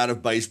made out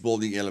of base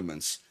building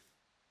elements.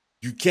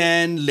 You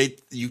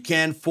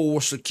can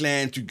force a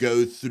clan to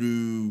go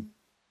through,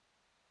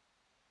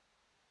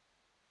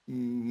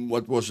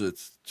 what was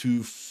it?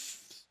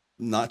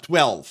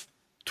 12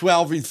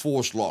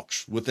 enforced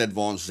locks with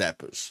advanced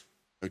zappers,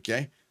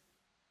 okay?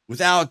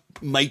 Without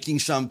making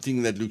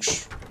something that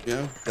looks, you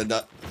know,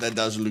 that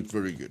doesn't look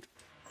very good.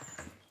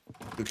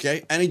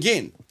 Okay, and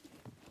again,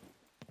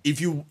 if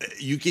you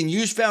can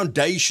use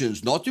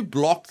foundations not to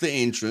block the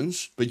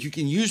entrance, but you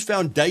can use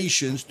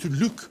foundations to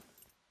look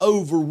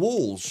over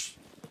walls.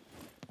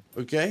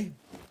 Okay,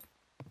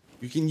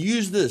 you can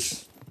use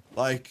this,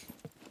 like,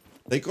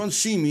 they can't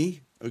see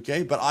me,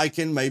 okay, but I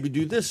can maybe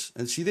do this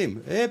and see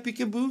them. Hey,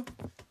 peekaboo.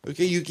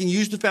 Okay, you can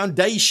use the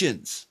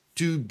foundations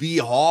to be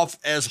half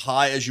as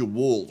high as your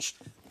walls.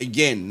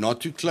 Again,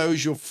 not to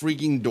close your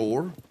freaking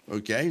door,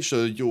 okay,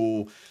 so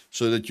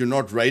that you're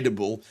not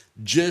raidable,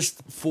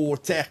 just for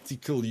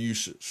tactical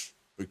uses.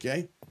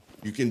 Okay,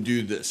 you can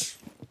do this.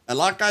 And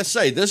like I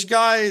say, this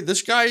guy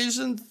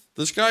isn't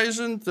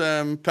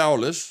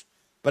powerless.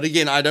 But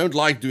again, I don't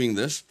like doing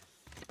this.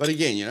 But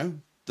again, you know,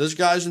 this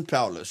guy isn't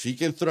powerless. He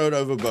can throw it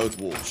over both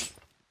walls.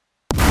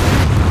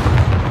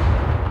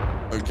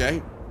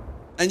 Okay.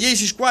 And yes,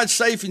 he's quite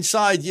safe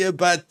inside here,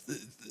 but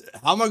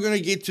how am I going to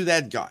get to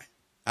that guy?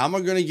 How am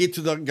I going to get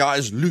to the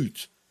guy's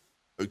loot?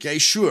 Okay,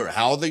 sure.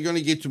 How are they going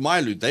to get to my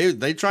loot?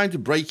 They're trying to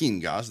break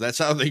in, guys. That's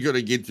how they're going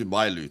to get to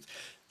my loot.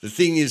 The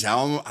thing is,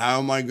 how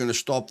am I going to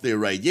stop their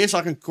raid? Yes,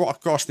 I can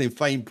cost them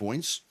fame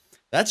points.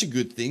 That's a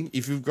good thing.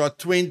 If you've got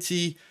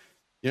 20,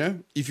 you know,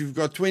 if you've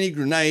got 20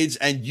 grenades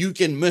and you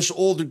can miss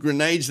all the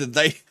grenades that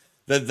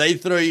they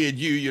throw at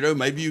you, you know,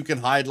 maybe you can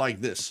hide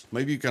like this.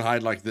 Maybe you can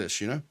hide like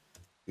this, you know.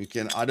 You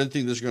can. I don't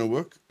think this is going to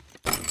work.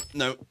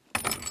 No.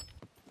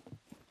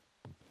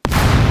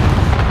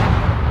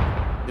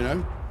 You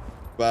know,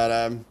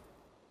 but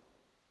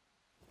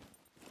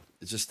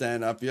it's a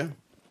stand up here,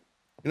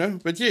 you know.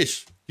 But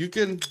yes, you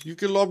can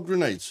lob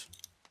grenades.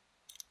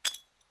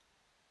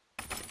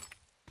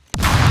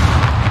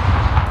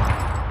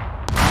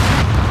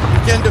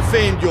 You can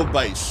defend your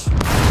base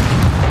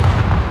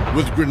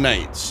with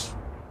grenades,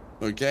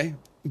 okay?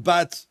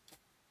 But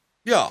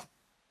yeah,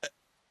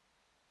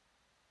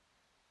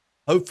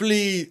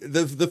 hopefully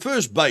the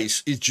first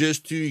base is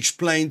just to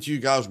explain to you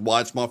guys why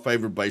it's my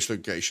favorite base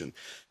location.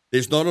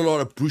 There's not a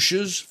lot of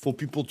bushes for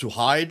people to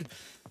hide.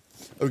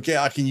 Okay,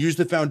 I can use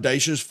the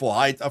foundations for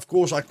height. Of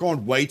course, I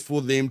can't wait for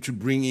them to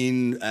bring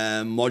in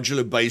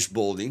modular base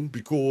building,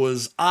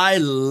 because I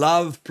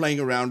love playing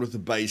around with the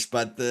base,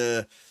 but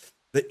the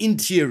the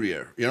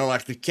interior, you know,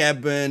 like the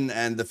cabin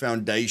and the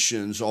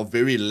foundations are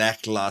very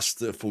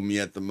lackluster for me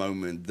at the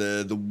moment.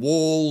 The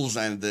walls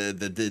and the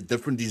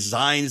different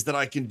designs that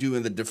I can do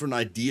and the different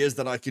ideas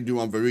that I can do,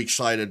 I'm very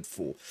excited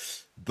for.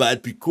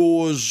 But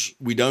because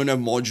we don't have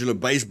modular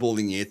base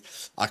building yet,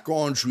 I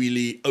can't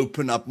really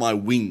open up my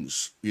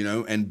wings, you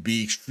know, and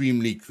be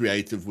extremely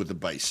creative with the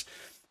base.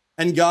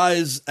 And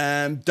guys,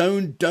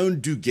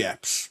 don't do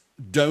gaps.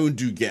 Don't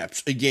do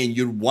gaps. Again,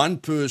 you're one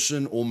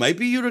person, or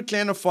maybe you're a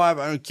clan of 5,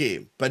 I don't care.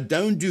 But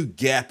don't do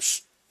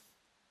gaps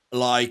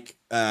like,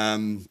 let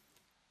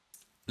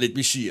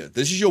me see here.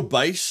 This is your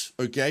base,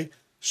 okay?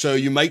 So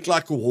you make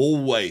like a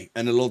hallway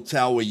and a little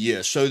tower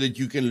here so that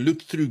you can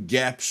look through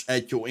gaps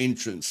at your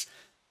entrance.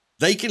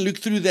 They can look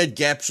through that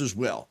gaps as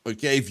well,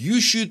 okay? If you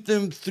shoot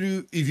them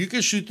through, if you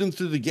can shoot them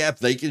through the gap,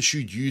 they can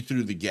shoot you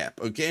through the gap,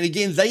 okay? And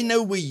again, they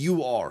know where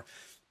you are.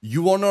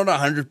 You are not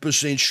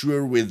 100%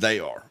 sure where they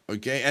are,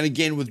 okay? And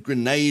again, with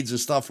grenades and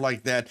stuff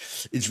like that,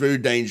 it's very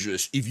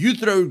dangerous. If you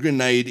throw a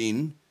grenade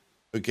in,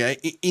 okay,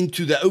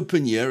 into the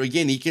open here,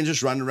 again, he can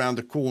just run around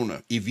the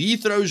corner. If he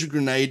throws a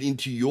grenade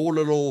into your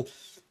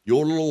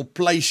little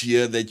place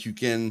here that you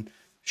can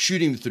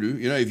shoot him through,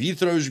 you know, if he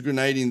throws a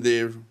grenade in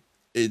there,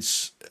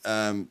 it's,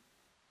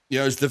 you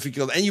know, it's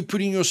difficult. And you're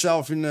putting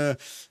yourself in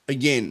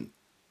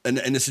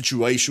in a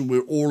situation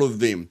where all of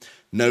them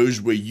knows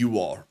where you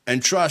are.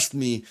 And trust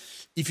me,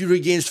 if you're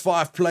against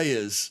 5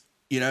 players,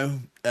 you know,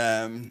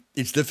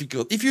 it's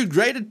difficult. If you're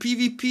great at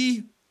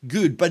PvP,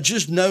 good. But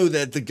just know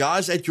that the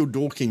guys at your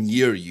door can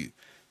hear you.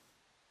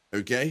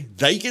 Okay?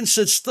 They can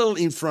sit still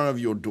in front of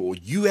your door.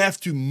 You have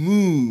to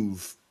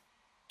move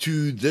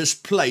to this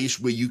place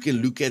where you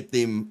can look at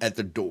them at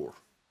the door.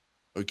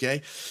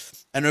 Okay?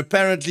 And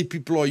apparently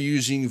people are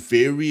using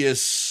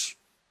various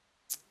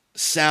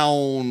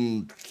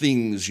sound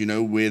things, you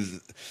know,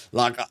 with,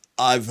 like,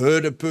 I've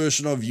heard a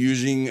person of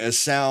using a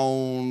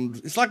sound,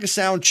 it's like a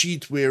sound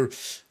cheat where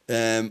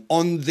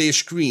on their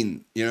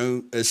screen, you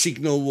know, a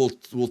signal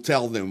will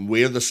tell them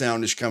where the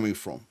sound is coming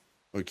from,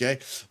 okay?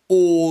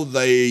 Or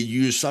they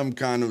use some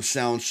kind of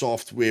sound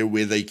software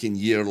where they can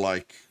hear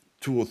like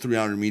 200 or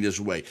 300 meters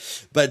away.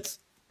 But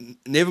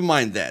never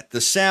mind that.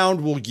 The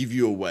sound will give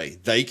you away.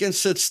 They can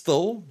sit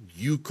still.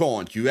 You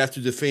can't. You have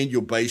to defend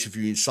your base if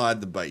you're inside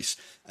the base.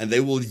 And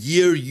they will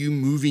hear you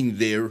moving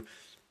there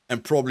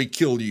and probably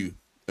kill you,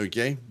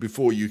 okay,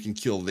 before you can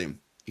kill them.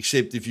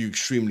 Except if you're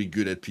extremely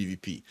good at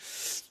PvP.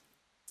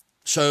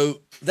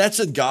 So that's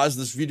it, guys.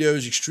 This video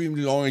is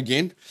extremely long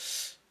again.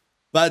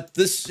 But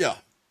this, yeah,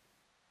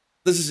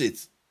 this is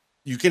it.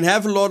 You can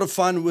have a lot of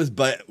fun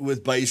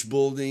with base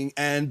building.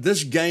 And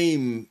this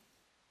game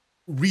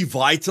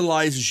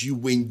revitalizes you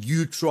when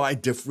you try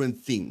different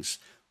things,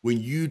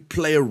 when you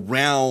play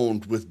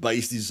around with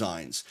base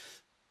designs.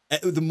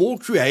 The more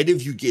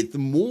creative you get, the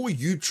more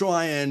you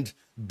try and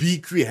be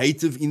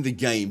creative in the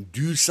game,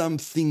 do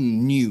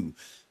something new,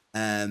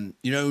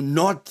 you know,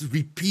 not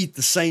repeat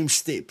the same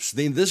steps,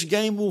 then this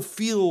game will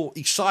feel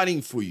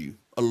exciting for you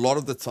a lot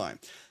of the time.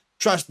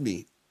 Trust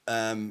me,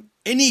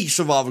 any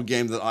survival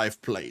game that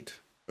I've played,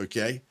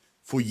 okay,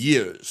 for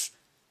years,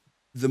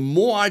 the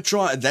more I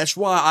try, that's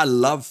why I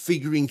love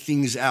figuring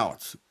things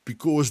out,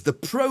 because the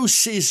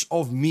process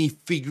of me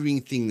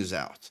figuring things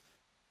out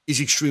is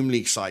extremely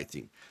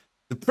exciting.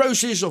 The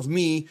process of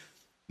me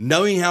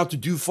knowing how to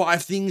do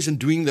 5 things and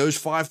doing those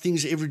 5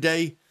 things every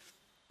day,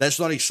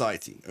 that's not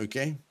exciting,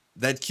 okay?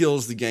 That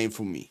kills the game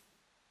for me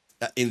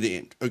in the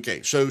end.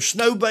 Okay, so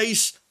snow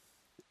base,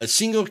 a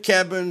single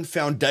cabin,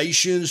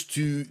 foundations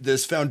to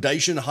this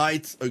foundation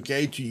height,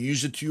 okay, to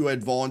use it to your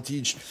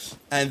advantage.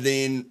 And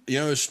then, you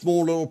know, a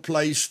small little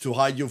place to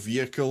hide your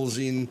vehicles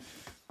in.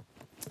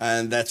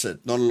 And that's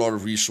it. Not a lot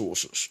of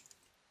resources.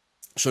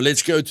 So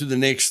let's go to the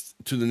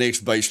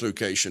next base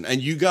location.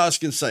 And you guys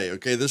can say,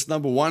 okay, this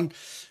number 1,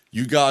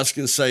 you guys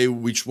can say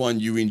which one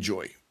you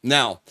enjoy.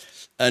 Now,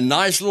 a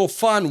nice little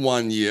fun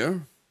one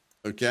here,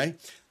 okay,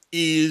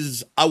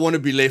 is I want to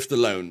be left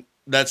alone.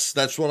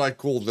 That's what I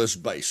call this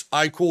base.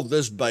 I call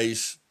this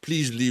base,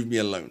 please leave me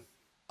alone.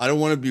 I don't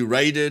want to be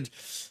raided.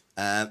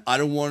 I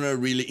don't want to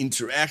really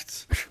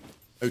interact,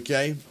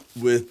 okay,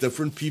 with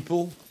different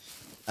people.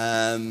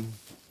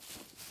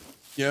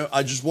 You know,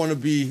 I just want to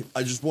be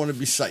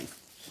safe.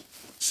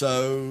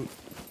 So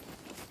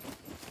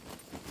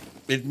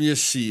let me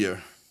just see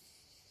here.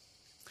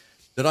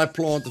 Did I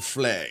plant the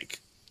flag?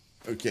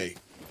 Okay,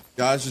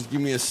 guys, just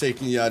give me a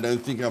second here. I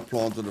don't think I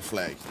planted a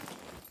flag.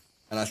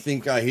 And I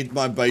think I hit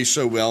my base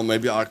so well,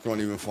 maybe I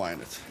can't even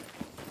find it.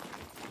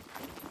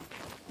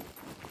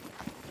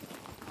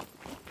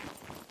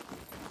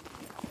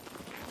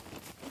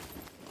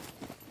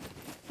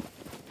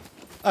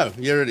 Oh,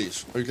 here it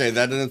is. Okay,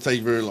 that didn't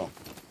take very long.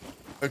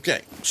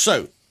 Okay,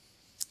 so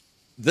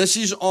this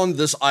is on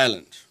this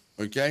island,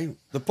 okay?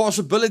 The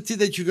possibility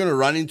that you're going to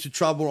run into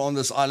trouble on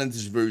this island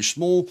is very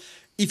small.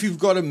 If you've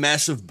got a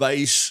massive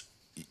base,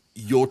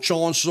 your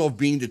chances of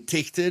being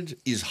detected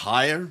is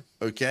higher,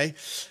 okay?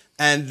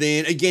 And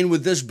then again,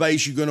 with this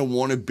base, you're going to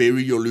want to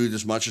bury your loot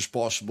as much as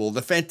possible.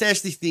 The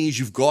fantastic thing is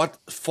you've got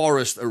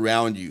forest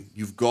around you.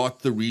 You've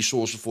got the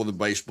resources for the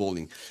base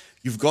building.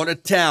 You've got a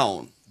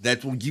town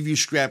that will give you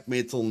scrap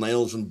metal,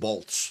 nails, and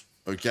bolts,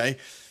 okay?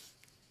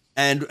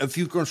 And a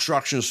few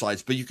construction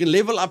sites. But you can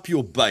level up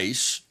your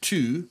base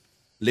to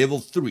level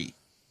 3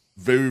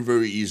 very,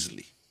 very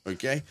easily,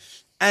 okay?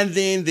 And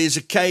then there's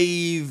a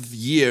cave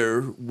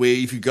here where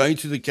if you're going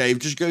to the cave,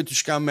 just go to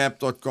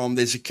scummap.com.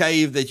 There's a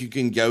cave that you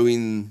can go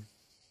in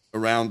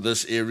around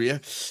this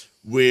area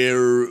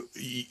where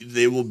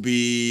there will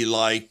be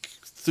like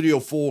 3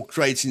 or 4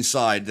 crates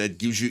inside that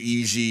gives you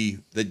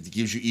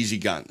easy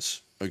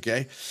guns,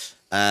 okay?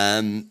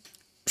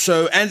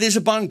 So, and there's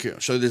a bunker.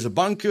 So there's a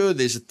bunker,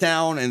 there's a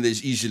town, and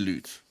there's easy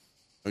loot,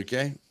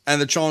 okay? And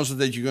the chances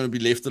that you're going to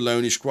be left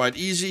alone is quite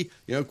easy,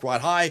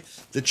 quite high.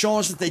 The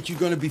chances that you're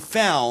going to be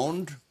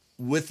found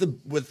with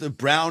the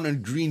brown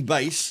and green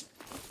base,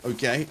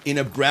 okay, in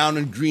a brown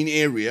and green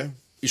area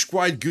is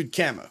quite good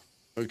camo,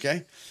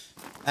 okay?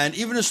 And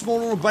even a small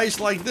little base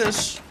like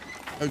this,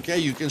 okay,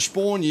 you can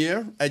spawn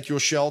here at your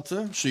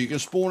shelter. So you can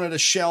spawn at a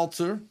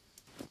shelter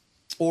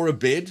or a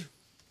bed.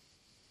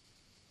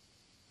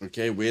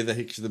 Okay, where the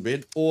heck is the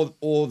bed?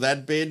 Or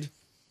that bed,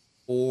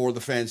 or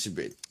the fancy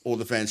bed,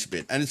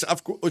 And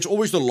it's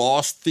always the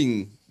last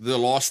thing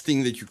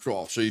that you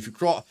craft. So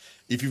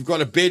if you've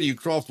got a bed, you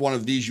craft one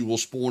of these, you will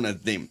spawn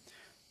at them,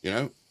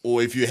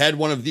 Or if you had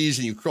one of these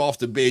and you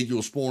craft a bed,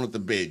 you'll spawn at the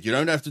bed. You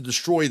don't have to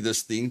destroy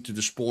this thing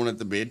to spawn at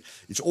the bed.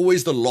 It's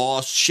always the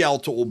last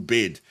shelter or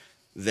bed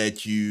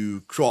that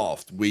you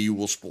craft where you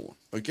will spawn.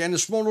 Okay, and a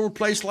small little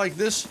place like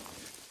this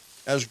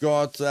has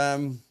got,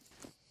 got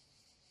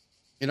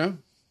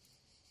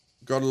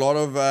a lot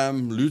of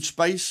loot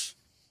space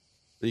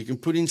that you can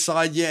put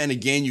inside here. And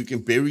again, you can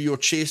bury your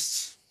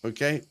chests,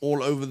 okay,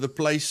 all over the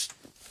place.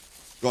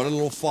 Got a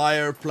little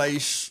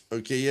fireplace,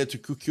 okay, here to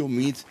cook your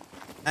meat.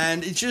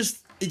 And it's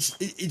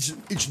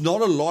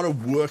not a lot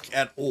of work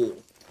at all.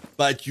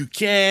 But you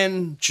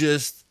can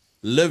just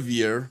live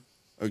here,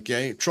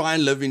 okay, try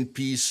and live in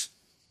peace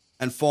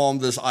and farm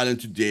this island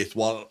to death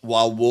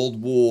while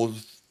World War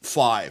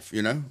V,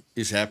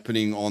 is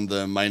happening on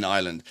the main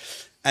island.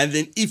 And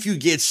then if you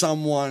get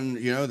someone,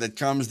 that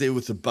comes there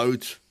with a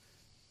boat,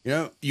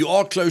 you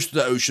are close to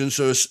the ocean.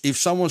 So if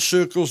someone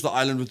circles the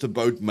island with a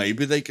boat,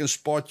 maybe they can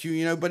spot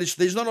you, but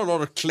there's not a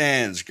lot of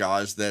clans,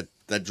 guys, that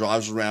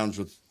drives around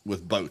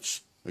with boats,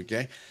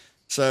 okay?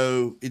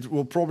 So it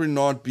will probably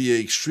not be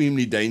an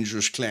extremely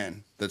dangerous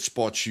clan that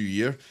spots you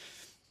here.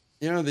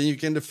 Then you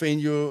can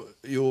defend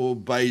your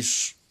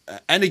base.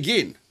 And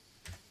again,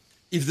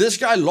 if this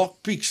guy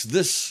lockpicks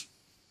this,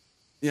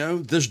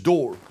 this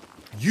door,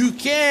 you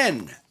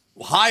can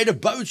hide a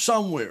boat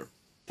somewhere,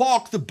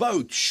 park the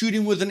boat, shoot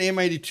him with an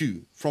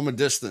M82 from a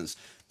distance.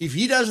 If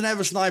he doesn't have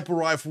a sniper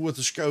rifle with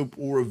a scope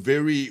or a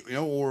very,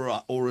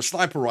 or a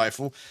sniper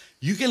rifle,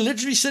 you can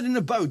literally sit in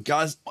a boat,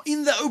 guys,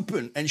 in the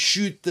open and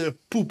shoot the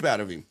poop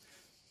out of him,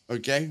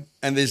 okay?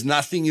 And there's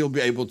nothing you'll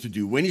be able to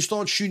do. When he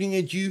starts shooting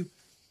at you,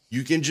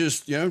 you can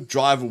just,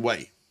 drive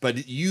away.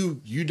 But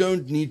you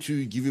don't need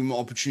to give him an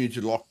opportunity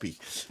to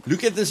lockpick.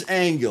 Look at this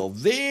angle.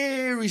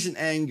 There is an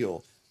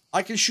angle.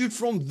 I can shoot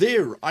from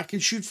there. I can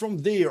shoot from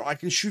there. I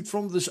can shoot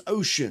from this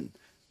ocean.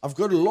 I've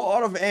got a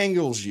lot of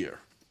angles here.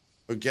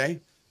 Okay?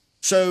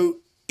 So,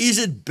 is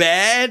it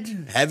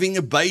bad having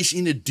a base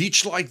in a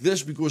ditch like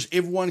this because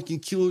everyone can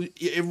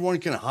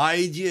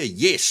hide here?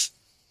 Yes.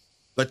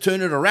 But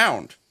turn it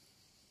around.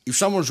 If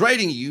someone's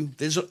raiding you,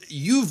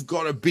 you've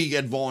got a big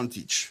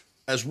advantage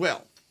as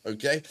well.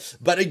 Okay?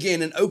 But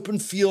again, an open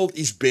field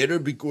is better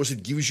because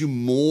it gives you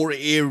more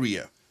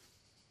area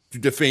to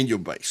defend your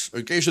base.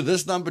 Okay? So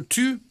this number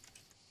 2.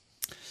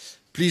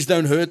 Please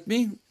don't hurt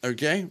me.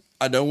 Okay?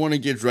 I don't want to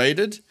get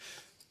raided.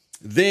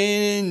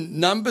 Then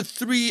number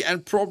 3,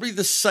 and probably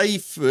the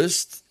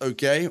safest,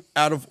 okay,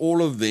 out of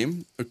all of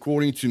them,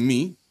 according to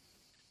me,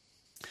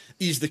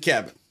 is the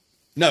cabin.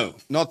 No,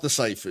 not the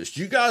safest.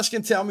 You guys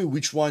can tell me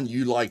which one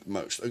you like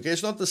most. Okay,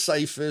 it's not the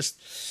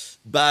safest,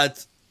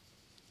 but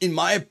in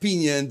my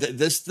opinion,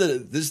 this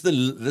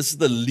is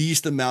the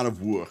least amount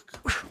of work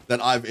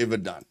that I've ever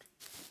done.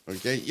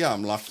 Okay, yeah,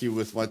 I'm lucky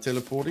with my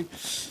teleporting.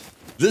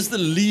 This is the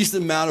least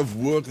amount of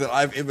work that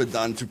I've ever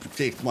done to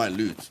protect my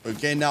loot.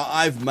 Okay, now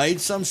I've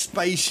made some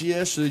space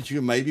here so that you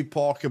can maybe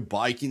park a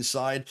bike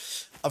inside.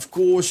 Of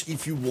course,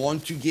 if you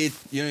want to get,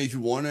 if you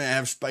want to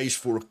have space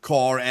for a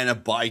car and a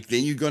bike,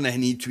 then you're going to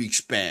need to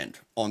expand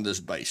on this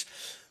base.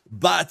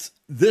 But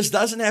this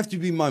doesn't have to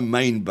be my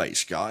main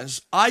base,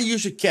 guys. I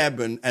use a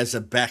cabin as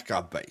a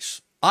backup base.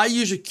 I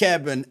use a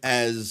cabin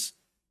as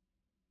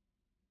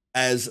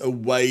a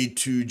way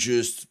to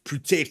just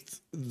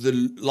protect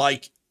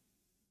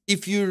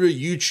if you're a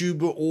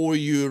YouTuber or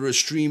you're a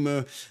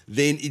streamer,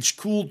 then it's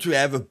cool to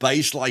have a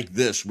base like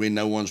this where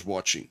no one's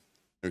watching,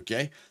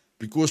 okay?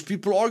 Because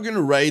people are going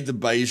to raid the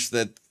base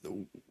that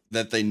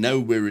they know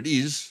where it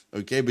is,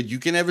 okay? But you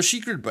can have a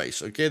secret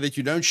base, okay, that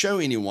you don't show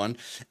anyone,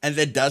 and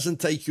that doesn't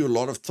take you a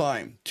lot of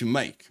time to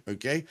make,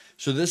 okay?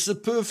 So this is a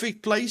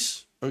perfect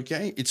place,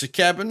 okay? It's a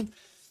cabin.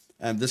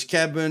 This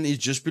cabin is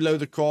just below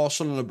the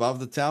castle and above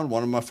the town,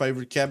 one of my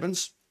favorite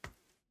cabins.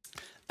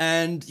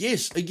 And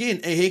yes, again,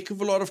 a heck of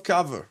a lot of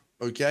cover,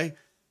 okay?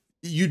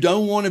 You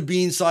don't want to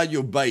be inside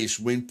your base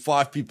when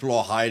 5 people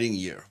are hiding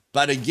here.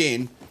 But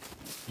again,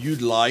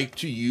 you'd like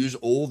to use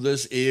all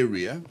this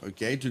area,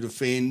 okay, to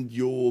defend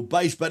your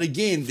base. But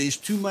again, there's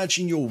too much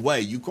in your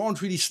way. You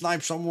can't really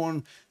snipe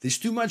someone. There's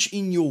too much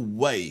in your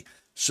way.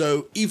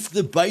 So if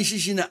the base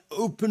is in an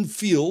open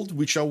field,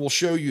 which I will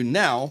show you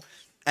now,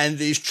 and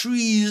there's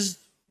trees,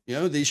 you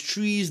know, there's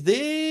trees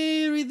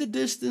there in the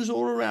distance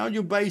all around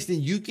your base,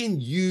 then you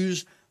can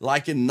use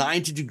like a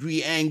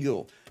 90-degree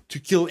angle to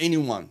kill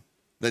anyone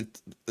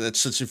that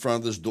sits in front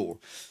of this door.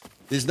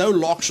 There's no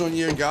locks on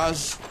here,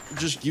 guys.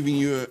 Just giving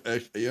you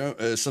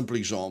a simple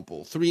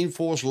example. 3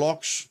 enforced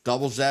locks,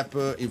 double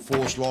zapper,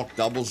 enforced lock,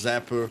 double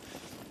zapper.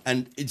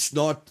 And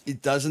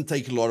it doesn't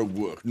take a lot of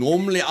work.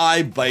 Normally,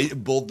 I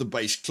build the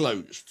base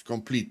closed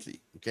completely.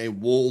 Okay,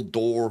 wall,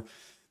 door,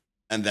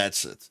 and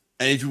that's it.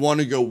 And if you want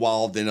to go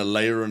wild, then a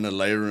layer and a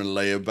layer and a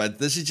layer. But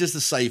this is just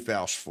a safe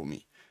house for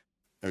me.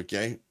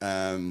 Okay.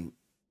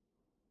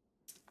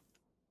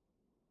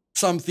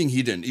 Something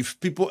hidden.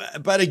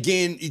 But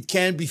again, it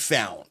can be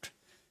found.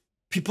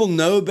 People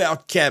know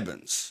about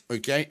cabins,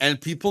 okay?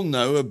 And people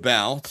know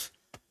about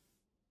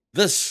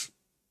this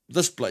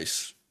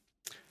place.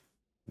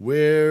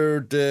 Where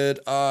did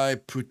I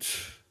put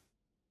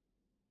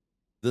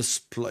this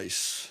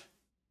place?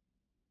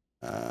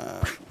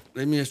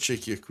 Let me just check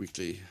here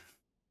quickly.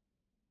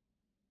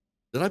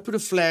 Did I put a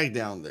flag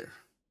down there?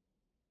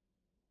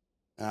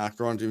 I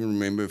can't even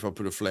remember if I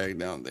put a flag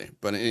down there.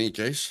 But in any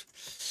case,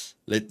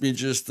 let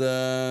us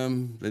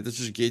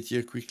just get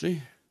here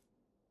quickly.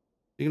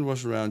 I think it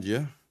was around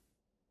here.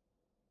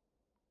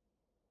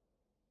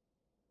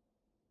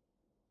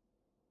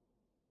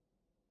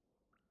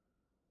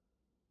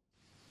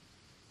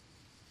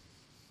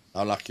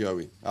 How lucky are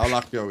we? How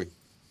lucky are we?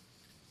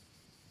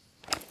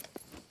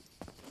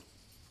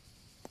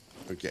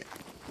 Okay.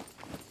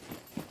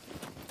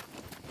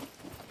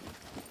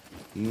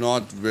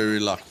 Not very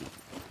lucky.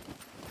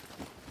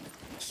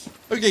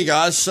 Okay,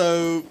 guys,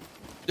 so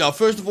yeah,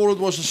 first of all, it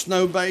was a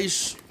snow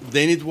base.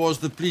 Then it was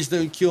the please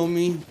don't kill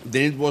me.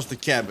 Then it was the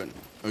cabin.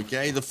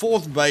 Okay, the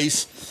 4th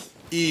base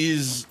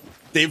is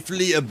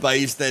definitely a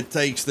base that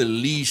takes the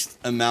least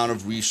amount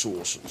of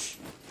resources.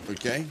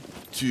 Okay,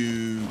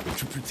 to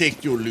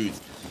protect your loot.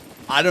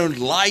 I don't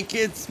like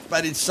it,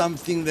 but it's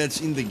something that's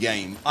in the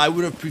game. I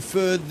would have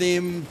preferred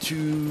them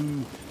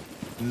to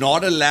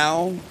not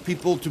allow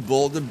people to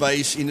build a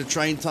base in a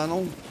train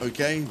tunnel.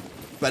 Okay.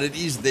 But it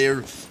is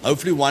there.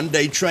 Hopefully one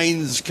day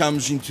trains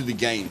comes into the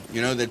game,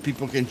 you know, that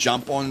people can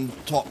jump on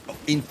top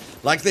in,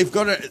 like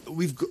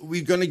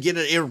we're going to get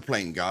an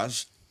airplane,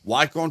 guys.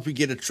 Why can't we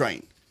get a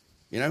train?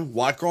 You know,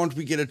 why can't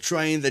we get a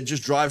train that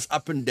just drives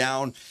up and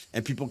down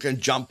and people can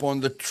jump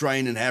on the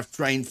train and have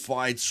train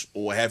fights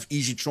or have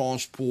easy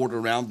transport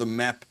around the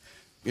map,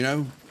 you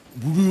know?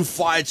 Roof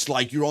fights,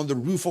 like you're on the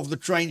roof of the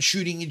train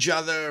shooting each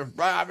other.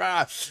 Rah,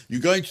 rah. You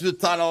go into the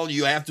tunnel,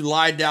 you have to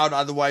lie down,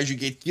 otherwise you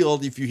get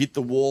killed if you hit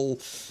the wall.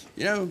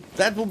 You know,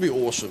 that will be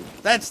awesome.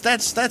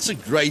 That's a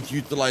great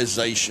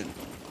utilization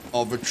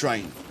of a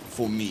train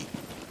for me.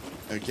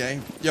 Okay?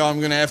 Yeah, I'm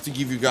gonna have to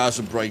give you guys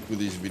a break with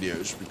these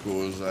videos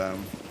because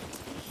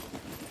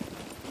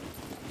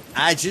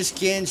I just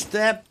can't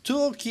stop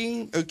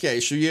talking. Okay,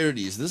 so here it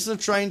is. This is a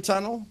train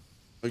tunnel.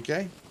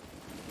 Okay?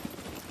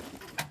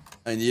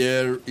 And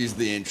here is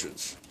the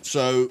entrance.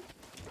 So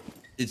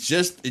it's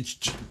just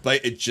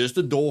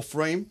a door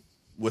frame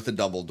with a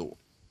double door.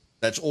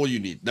 That's all you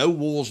need. No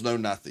walls, no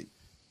nothing.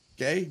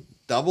 Okay,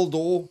 double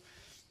door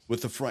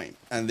with a frame.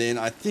 And then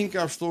I think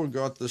I've still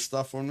got the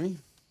stuff on me.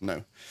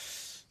 No,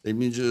 let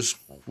me just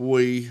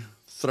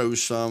throw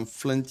some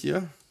flint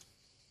here.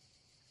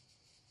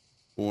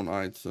 One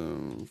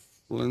item,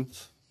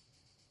 flint.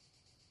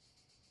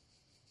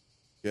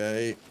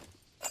 Okay.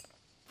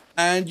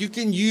 And you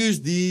can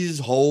use these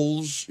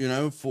holes, you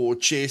know, for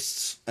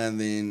chests and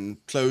then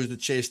close the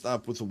chest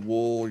up with a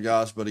wall,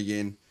 guys. But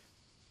again,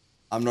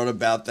 I'm not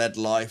about that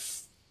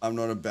life. I'm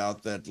not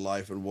about that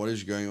life. And what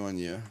is going on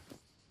here?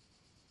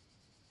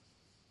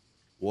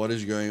 What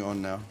is going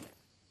on now?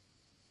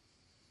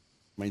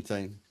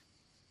 Maintain.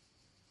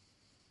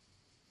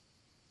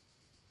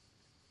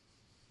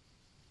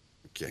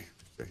 Okay.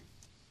 Okay.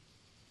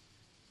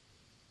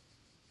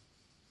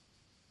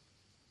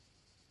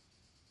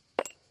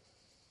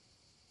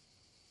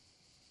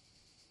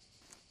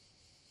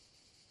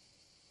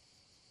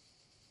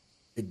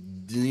 It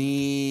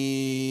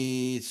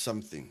needs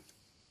something.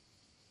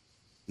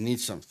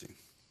 Needs something.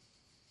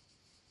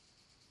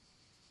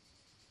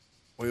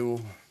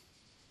 Oil.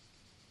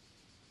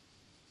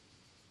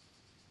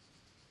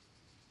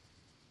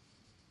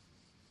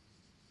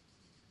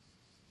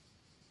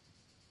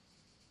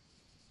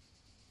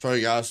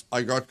 Sorry guys,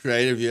 I got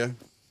creative here.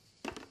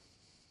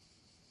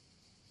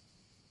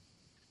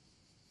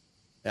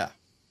 Yeah.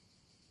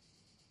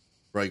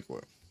 Brake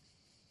oil.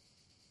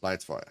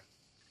 Light fire.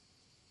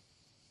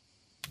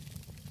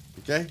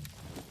 Okay.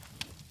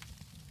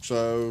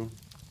 So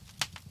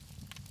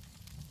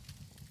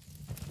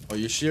Are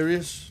you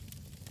serious?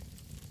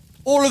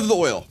 All of the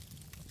oil.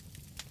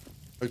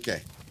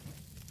 Okay.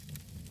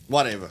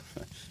 Whatever.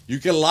 You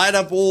can light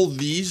up all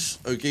these.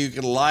 Okay, you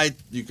can light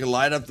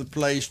up the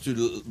place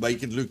to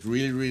make it look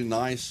really, really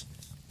nice.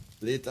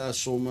 Let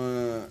us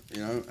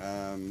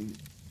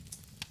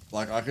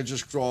like I can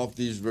just craft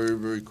these very,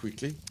 very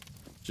quickly.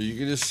 So you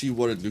can just see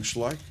what it looks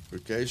like.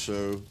 Okay,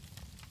 so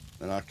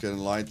then I can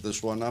light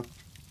this one up.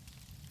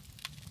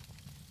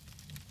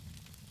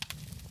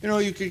 You know,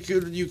 you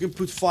can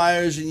put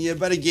fires in here,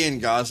 but again,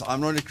 guys,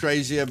 I'm not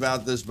crazy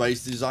about this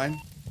base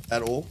design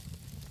at all.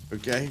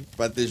 Okay,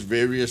 but there's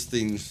various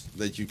things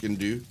that you can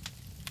do.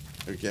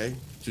 Okay,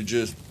 to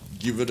just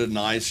give it a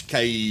nice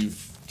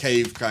cave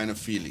kind of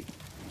feeling.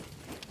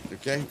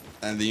 Okay,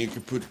 and then you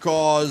can put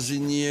cars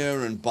in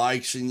here and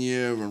bikes in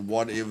here and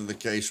whatever the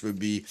case may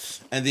be,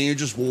 and then you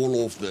just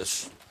wall off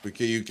this.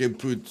 Okay, you can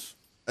put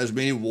as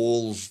many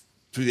walls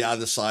to the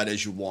other side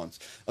as you want.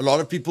 A lot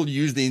of people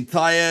use the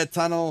entire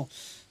tunnel.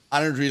 I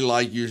don't really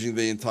like using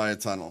the entire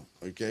tunnel.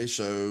 Okay,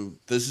 so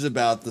this is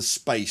about the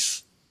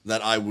space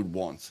that I would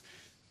want.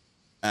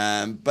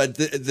 But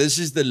this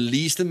is the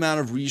least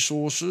amount of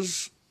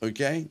resources.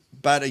 Okay,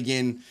 but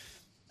again,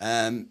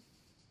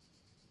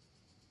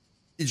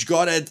 it's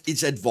got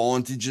its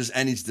advantages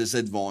and its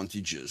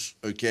disadvantages.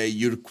 Okay,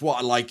 you're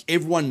quite like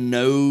everyone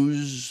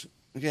knows.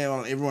 Okay,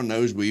 well, everyone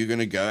knows where you're going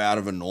to go out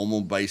of a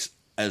normal base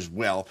as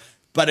well.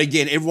 But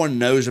again, everyone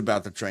knows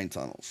about the train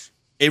tunnels.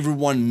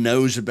 Everyone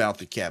knows about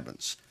the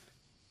cabins.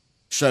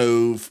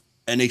 So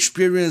an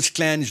experienced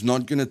clan is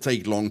not going to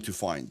take long to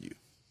find you.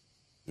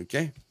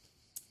 Okay,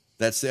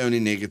 that's the only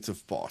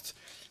negative part.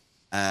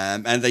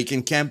 And they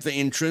can camp the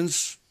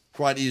entrance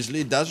quite easily.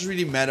 It doesn't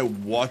really matter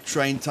what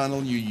train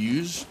tunnel you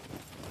use.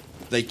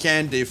 They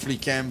can definitely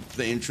camp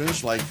the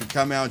entrance. Like, if you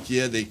come out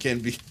here, they can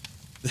be...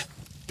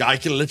 Guy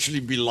can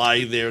literally be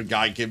lying there. A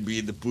guy can be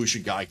in the bush. A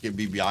guy can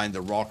be behind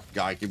the rock. A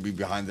guy can be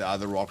behind the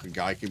other rock. A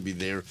guy can be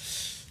there.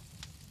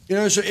 You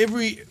know, so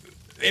every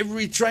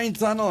train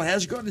tunnel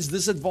has got its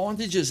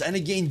disadvantages. And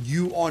again,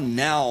 you are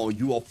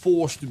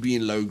forced to be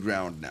in low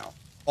ground now.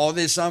 Are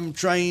there some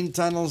train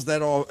tunnels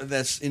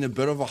that's in a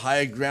bit of a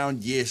higher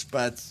ground? Yes,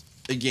 but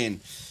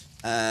again,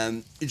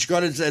 it's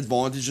got its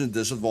advantages and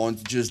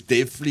disadvantages.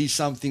 Definitely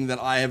something that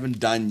I haven't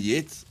done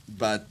yet,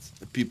 but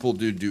people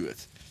do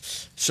it.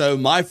 So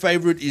my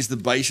favorite is the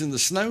base in the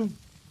snow.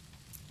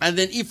 And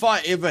then if I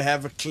ever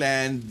have a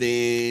clan,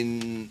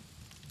 then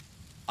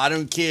I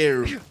don't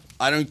care.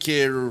 I don't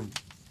care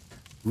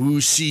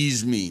who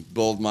sees me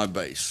build my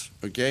base.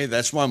 Okay,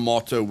 that's my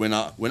motto when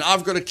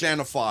I've got a clan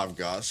of 5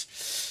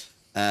 guys.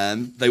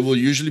 They will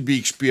usually be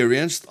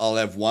experienced. I'll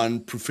have one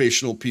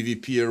professional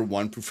PvPer,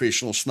 one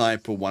professional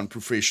sniper, one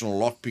professional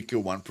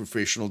lockpicker, one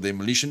professional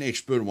demolition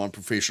expert, one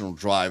professional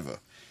driver.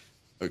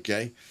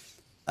 Okay.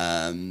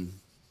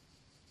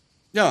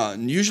 Yeah,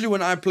 and usually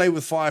when I play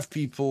with 5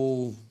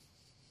 people,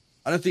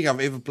 I don't think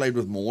I've ever played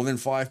with more than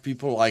 5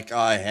 people. Like,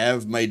 I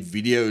have made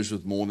videos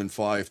with more than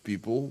 5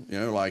 people, you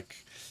know,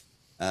 like,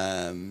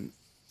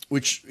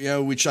 which I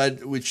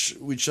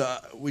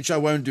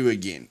won't do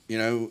again. You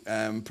know,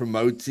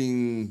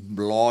 promoting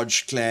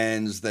large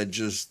clans that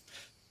just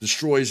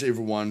destroys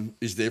everyone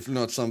is definitely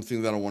not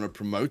something that I want to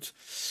promote.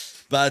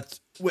 But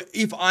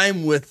if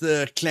I'm with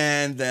a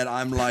clan that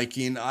I'm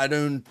liking, I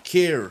don't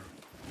care.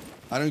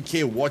 I don't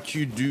care what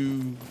you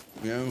do,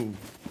 you know,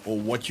 or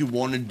what you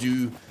want to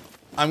do.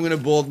 I'm gonna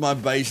build my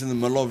base in the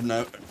middle of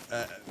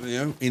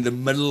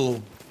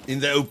in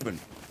the open.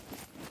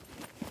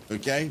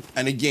 Okay,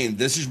 and again,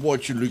 this is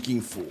what you're looking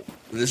for.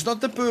 It's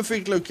not the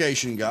perfect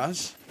location,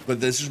 guys,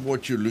 but this is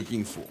what you're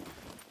looking for.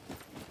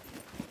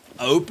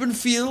 Open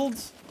field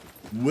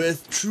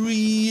with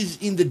trees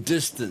in the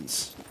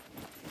distance.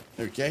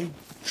 Okay,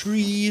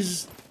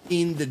 trees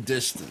in the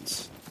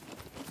distance.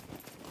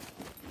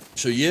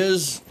 So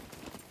here's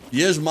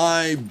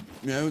my,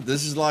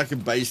 this is like a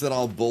base that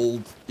I'll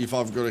build if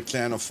I've got a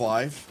clan of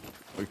 5.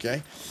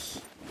 Okay,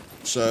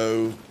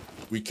 so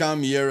we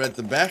come here at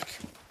the back.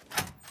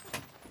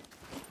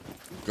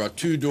 Got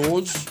 2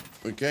 doors,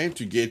 okay,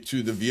 to get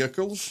to the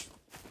vehicles.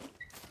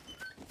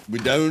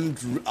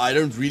 I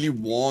don't really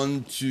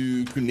want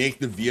to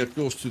connect the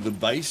vehicles to the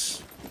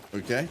base,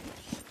 okay.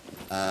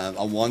 I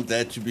want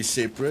that to be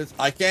separate.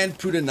 I can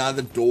put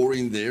another door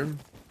in there.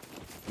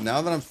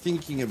 Now that I'm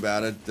thinking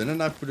about it, didn't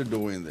I put a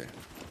door in there?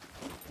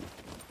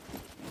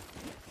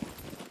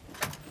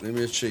 Let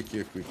me just check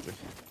here quickly.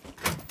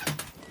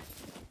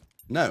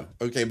 No,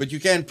 okay, but you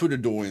can put a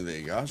door in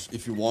there, guys,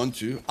 if you want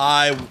to.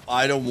 I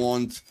don't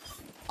want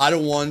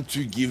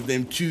to give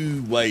them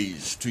 2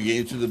 ways to get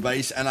into the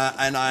base, and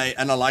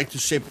I like to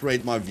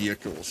separate my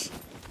vehicles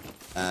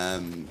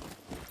from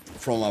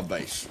our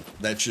base.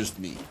 That's just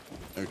me.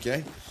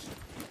 Okay,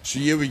 so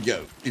here we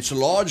go. It's a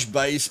large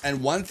base,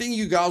 and one thing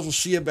you guys will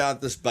see about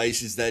this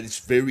base is that it's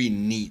very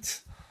neat.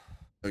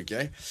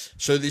 Okay,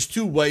 so there's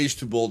 2 ways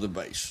to build a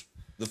base.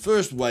 The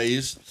first way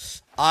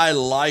is I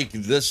like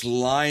this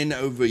line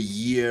over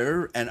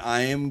here, and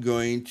I am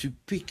going to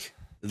pick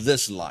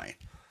this line.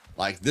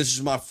 Like, this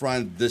is my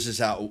front, this is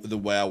the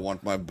way I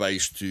want my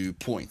base to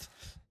point.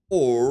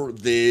 or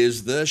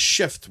there's the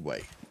shift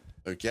way.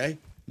 Okay,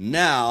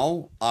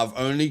 now I've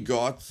only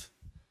got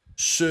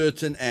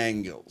certain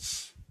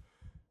angles.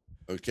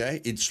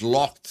 Okay, it's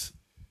locked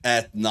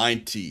at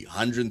 90,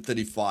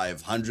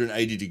 135,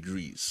 180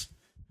 degrees.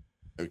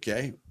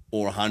 Okay,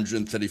 or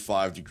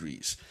 135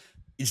 degrees.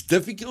 It's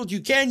difficult.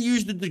 You can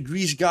use the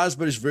degrees, guys,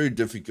 but it's very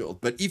difficult.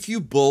 But if you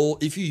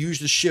use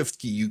the shift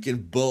key, you can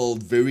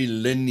build very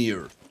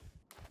linear,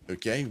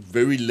 okay,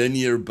 very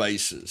linear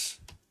bases.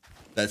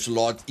 That's a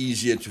lot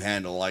easier to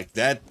handle. Like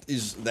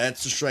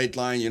that's a straight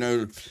line, you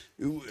know,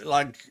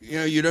 like, you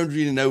know, you don't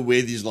really know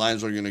where these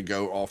lines are going to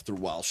go after a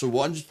while. So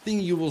one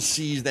thing you will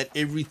see is that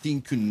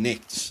everything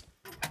connects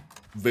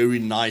very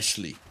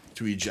nicely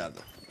to each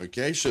other.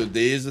 Okay, so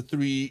there's the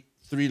three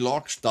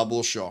locks,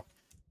 double shock.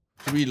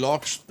 3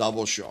 locks,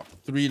 double shock.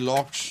 3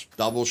 locks,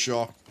 double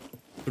shock.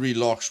 3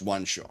 locks,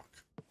 1 shock.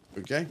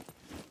 Okay?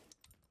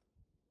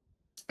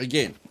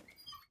 Again,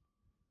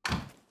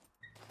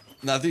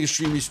 nothing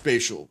extremely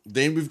special.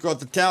 Then we've got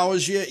the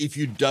towers here. If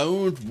you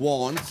don't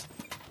want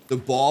the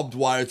barbed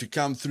wire to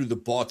come through the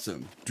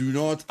bottom, do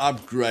not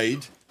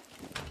upgrade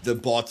the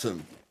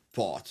bottom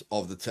part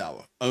of the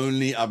tower.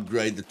 Only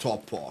upgrade the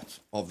top part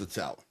of the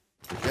tower.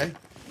 Okay?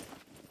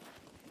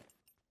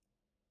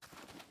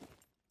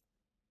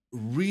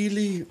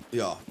 Really?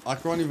 Yeah, I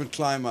can't even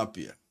climb up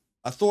here.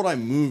 I thought I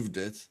moved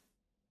it,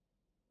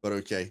 but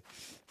okay.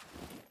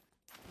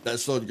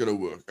 That's not gonna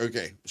work.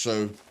 Okay,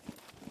 so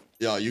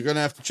yeah, you're gonna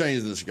have to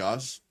change this,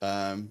 guys.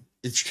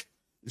 It's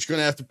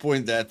gonna have to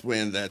point that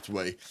way and that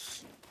way.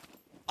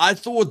 I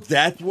thought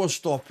that was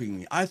stopping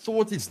me. I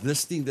thought it's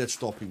this thing that's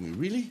stopping me.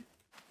 Really?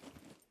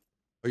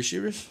 Are you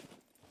serious?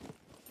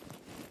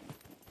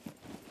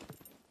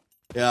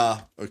 Yeah,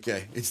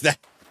 okay. It's that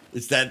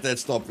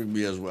that's stopping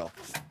me as well.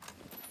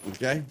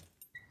 Okay,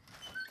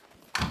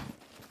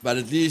 but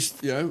at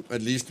least, you know,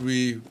 at least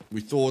we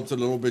thought a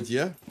little bit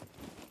here.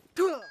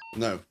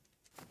 No.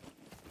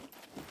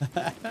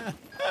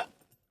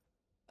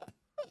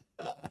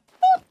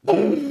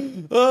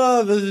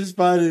 Oh, this is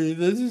funny.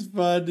 This is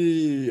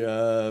funny.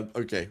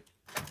 Okay,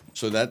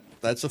 so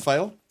that's a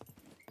fail.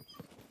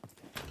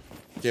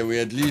 Can we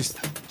at least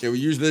can we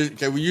use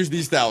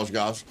these towers,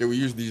 guys? Can we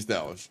use these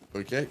towers?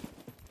 Okay.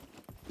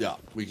 Yeah,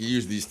 we can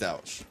use these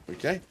towers.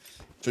 Okay.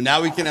 So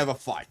now we can have a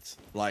fight.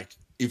 Like,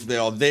 if they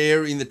are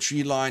there in the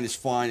tree line, it's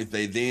fine. If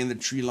they're there in the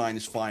tree line,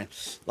 it's fine.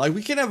 Like,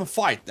 we can have a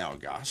fight now,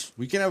 guys.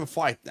 We can have a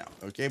fight now,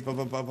 okay?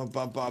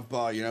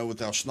 You know,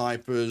 with our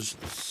snipers.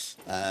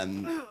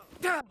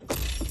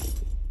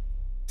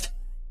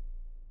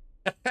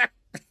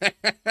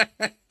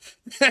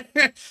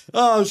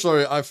 Oh,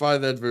 sorry. I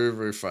find that very,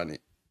 very funny.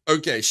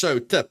 Okay, so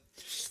tip.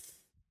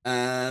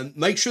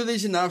 Make sure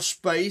there's enough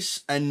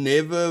space and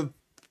never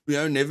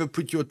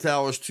put your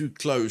towers too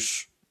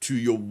close to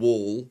your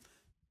wall,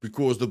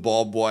 because the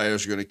barbed wire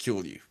is going to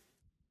kill you.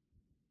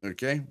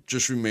 Okay,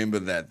 just remember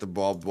that the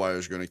barbed wire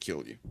is going to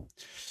kill you.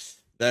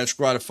 That's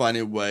quite a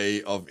funny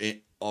way of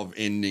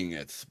ending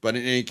it. But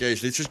in any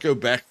case, let's just go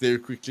back there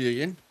quickly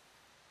again.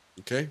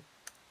 Okay,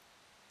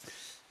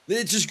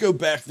 let's just go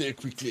back there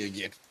quickly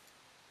again.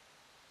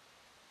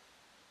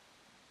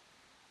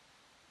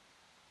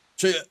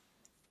 So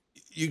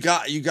you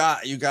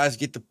guys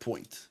get the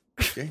point.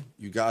 Okay,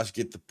 you guys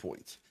get the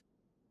point.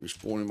 I'm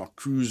spawning my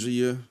cruiser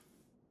here.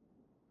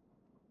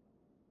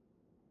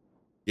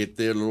 Get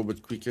there a little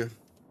bit quicker.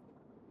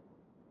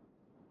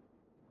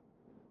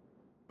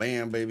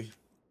 Bam, baby.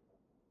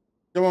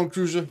 Come on,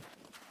 cruiser.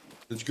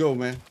 Let's go,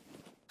 man.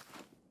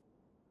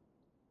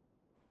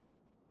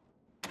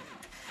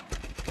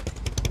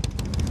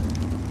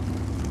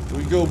 Here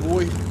we go,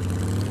 boy.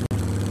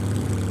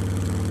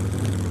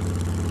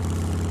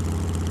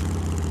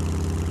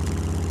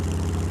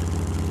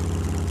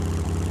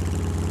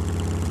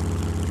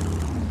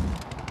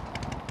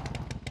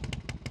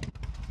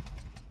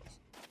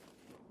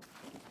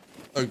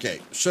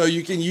 Okay, so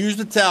you can use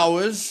the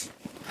towers,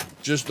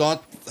 just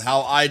not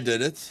how I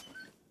did it,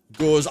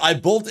 because I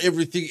built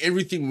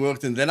everything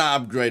worked, and then I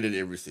upgraded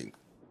everything.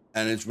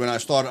 And it's when I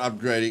started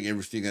upgrading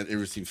everything that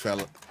everything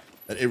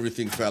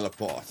fell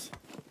apart.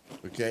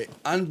 Okay,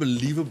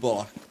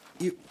 unbelievable.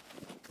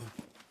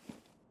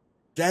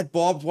 That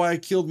barbed wire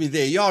killed me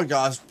there. Yeah,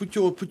 guys, put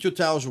your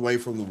towers away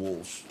from the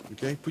walls.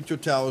 Okay, put your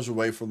towers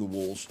away from the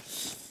walls.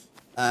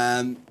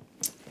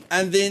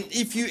 And then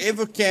if you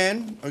ever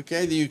can,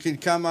 okay, then you can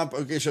come up.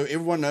 Okay, so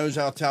everyone knows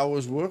how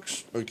towers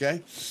works.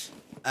 Okay,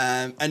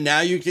 and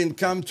now you can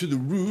come to the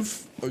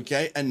roof.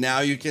 Okay, and now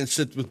you can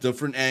sit with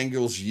different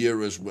angles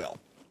here as well.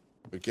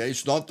 Okay,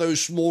 it's not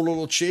those small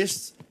little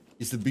chests.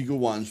 It's the bigger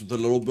ones with a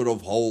little bit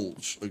of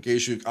holes. Okay,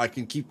 so I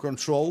can keep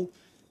control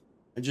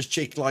and just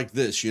check like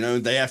this. You know,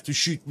 they have to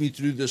shoot me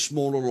through the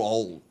small little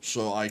hole,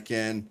 so I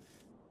can,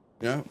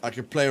 you know, I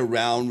can play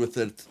around with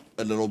it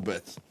a little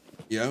bit.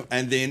 You know,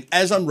 and then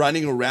as I'm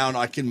running around,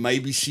 I can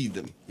maybe see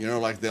them. You know,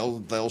 like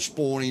they'll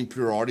spawn in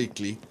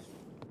periodically,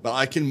 but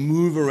I can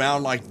move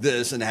around like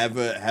this and have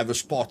a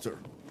spotter.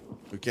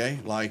 Okay,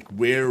 like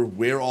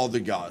where are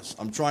the guys?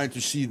 I'm trying to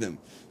see them.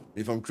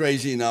 If I'm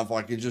crazy enough,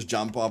 I can just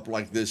jump up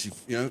like this.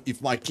 If you know,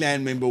 if my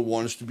clan member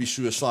wants to be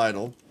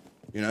suicidal,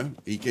 you know,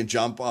 he can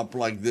jump up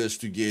like this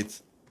to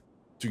get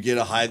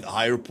a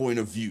higher point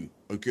of view,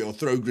 okay, or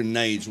throw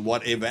grenades or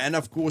whatever. And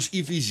of course,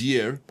 if he's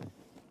here,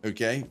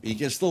 okay, he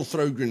can still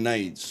throw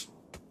grenades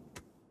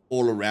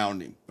all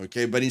around him,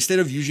 okay. But instead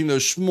of using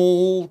those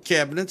small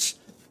cabinets,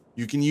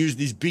 you can use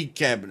these big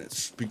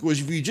cabinets,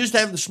 because if you just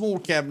have the small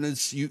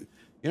cabinets, you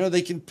know,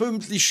 they can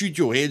permanently shoot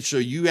your head. So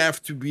you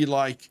have to be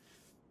like,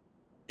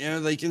 you know,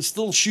 they can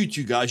still shoot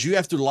you guys. You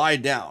have to lie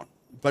down.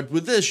 But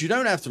with this, you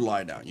don't have to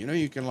lie down. You know,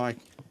 you can like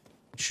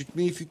shoot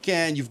me if you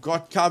can. You've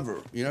got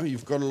cover. You know,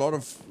 you've got a lot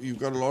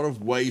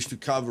of ways to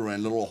cover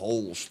and little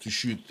holes to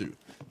shoot through.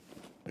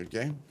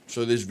 Okay,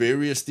 so there's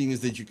various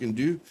things that you can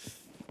do.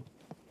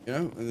 You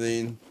know, and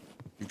then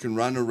you can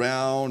run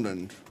around,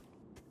 and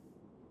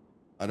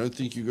I don't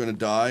think you're gonna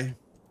die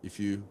if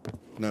you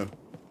no.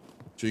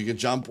 So you can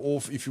jump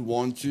off if you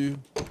want to.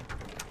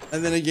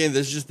 And then again,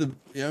 there's just the,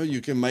 you know,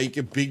 you can make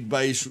a big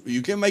base,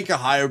 you can make a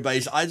higher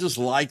base. I just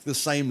like the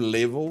same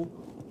level.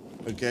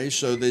 Okay,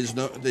 so there's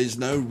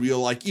no real,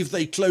 like, if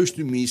they close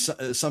to me,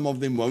 some of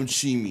them won't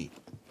see me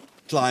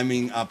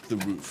climbing up the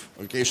roof.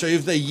 Okay, so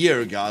if they're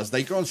here, guys,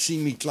 they can't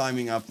see me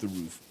climbing up the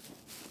roof.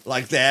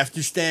 Like, they have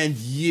to stand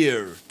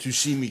here to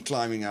see me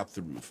climbing up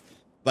the roof.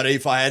 But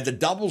if I had the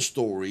double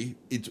story,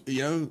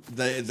 you know,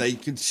 they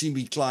could see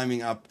me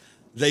climbing up.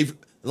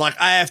 Like,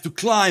 I have to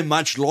climb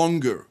much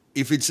longer.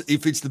 If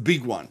it's the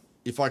big one,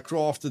 if I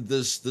crafted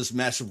this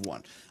massive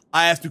one,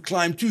 I have to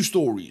climb 2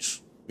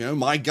 stories. You know,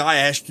 my guy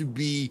has to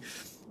be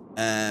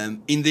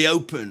in the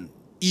open,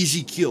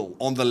 easy kill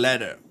on the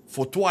ladder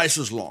for twice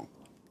as long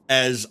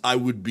as I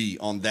would be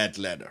on that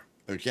ladder.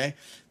 Okay,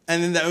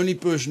 and then the only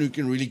person who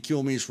can really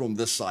kill me is from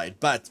this side.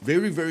 But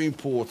very, very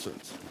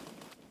important,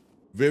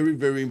 very,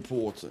 very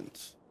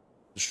important.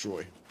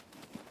 Destroy.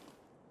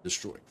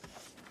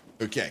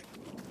 Okay,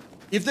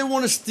 if they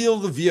want to steal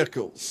the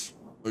vehicles,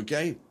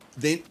 okay.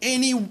 Then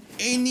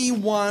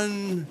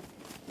anyone,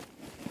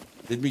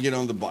 let me get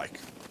on the bike.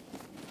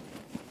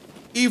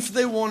 If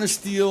they want to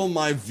steal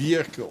my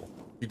vehicle,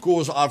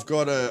 because I've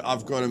got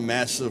a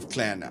massive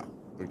clan now,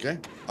 okay?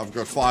 I've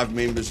got 5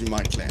 members in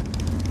my clan.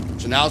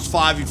 So now it's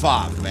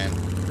 5v5, man.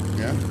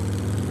 Yeah?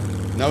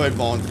 No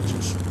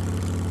advantages.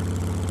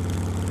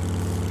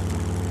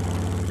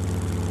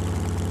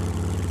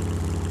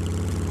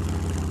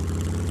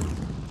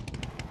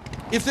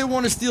 If they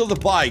want to steal the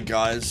bike,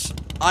 guys,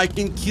 I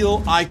can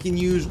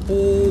use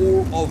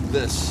all of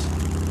this.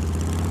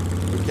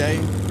 Okay?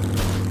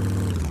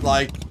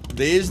 Like,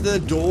 there's the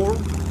door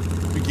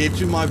to get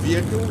to my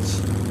vehicles.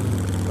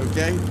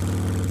 Okay?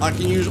 I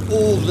can use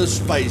all this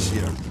space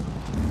here.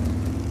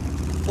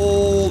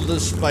 All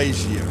this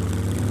space here.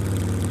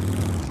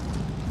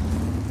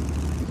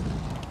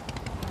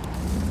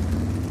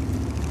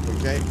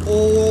 Okay?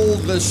 All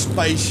this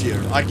space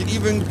here. I can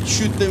even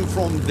shoot them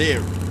from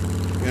there.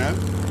 You know?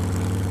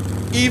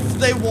 If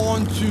they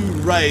want to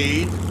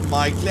raid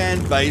my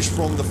clan base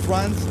from the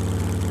front,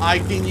 I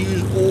can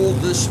use all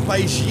this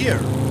space here.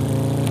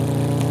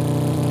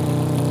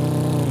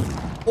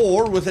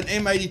 Or with an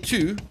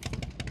M82,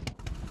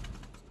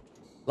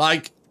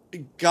 like,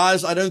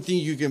 guys, I don't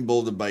think you can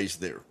build a base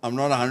there. I'm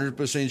not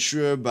 100%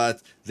 sure,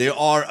 but there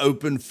are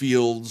open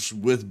fields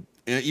with,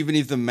 even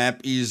if the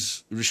map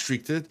is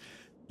restricted,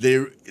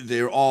 there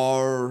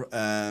are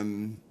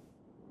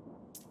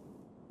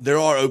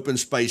open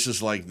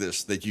spaces like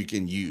this that you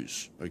can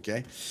use,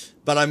 okay?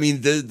 But I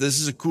mean, this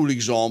is a cool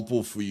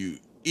example for you.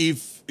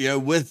 If, you know,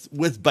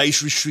 with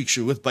base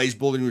restriction, with base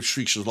building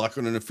restrictions, like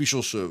on an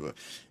official server,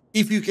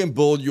 if you can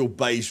build your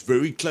base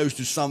very close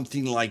to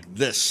something like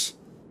this,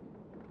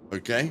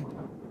 okay,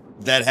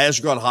 that has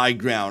got high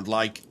ground,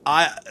 like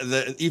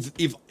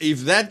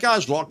if that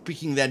guy's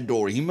lockpicking that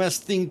door, he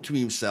must think to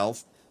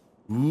himself,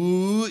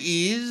 who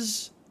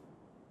is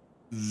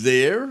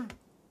there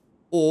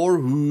or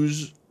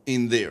who's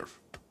in there,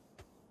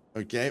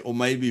 okay, or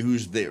maybe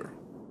who's there.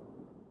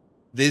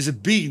 There's a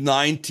big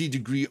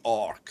 90-degree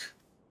arc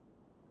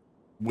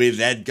where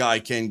that guy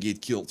can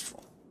get killed from.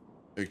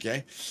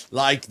 Okay,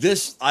 like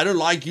this, I don't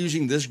like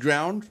using this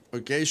ground.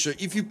 Okay, so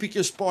if you pick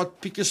a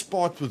spot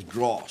with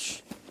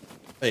grass,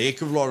 a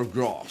heck of a lot of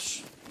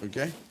grass.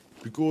 Okay,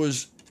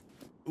 because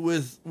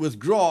with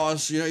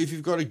grass, you know, if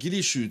you've got a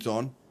ghillie suit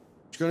on,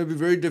 it's going to be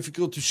very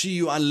difficult to see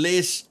you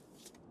unless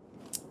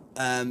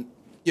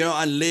you know,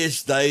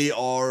 unless they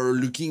are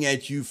looking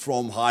at you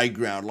from high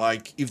ground.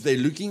 Like, if they're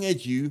looking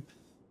at you,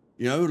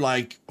 you know,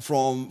 like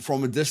from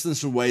a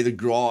distance away, the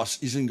grass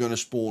isn't going to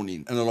spawn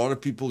in. And a lot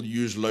of people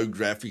use low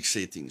graphic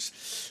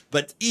settings.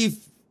 But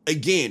if,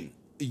 again,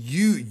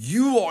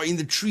 you are in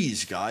the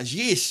trees, guys,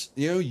 yes,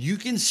 you know, you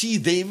can see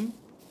them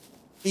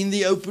in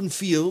the open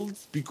field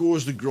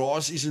because the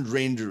grass isn't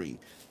rendering.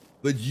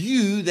 But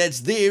you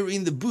that's there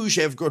in the bush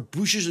have got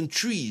bushes and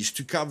trees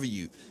to cover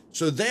you.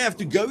 So they have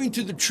to go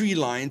into the tree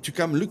line to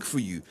come look for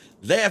you.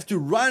 They have to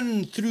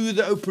run through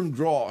the open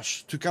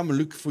grass to come and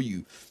look for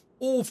you.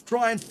 Or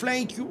try and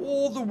flank you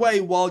all the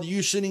way while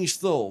you're sitting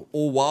still,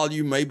 or while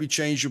you maybe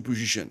change your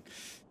position.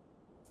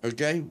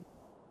 Okay?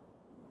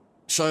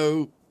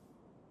 So,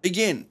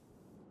 again,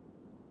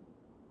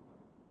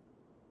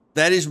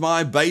 that is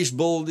my base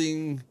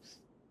building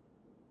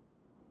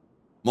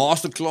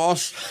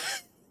masterclass.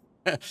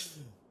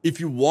 If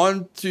you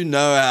want to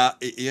know how,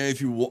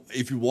 if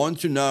you want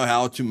to know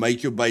how to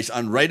make your base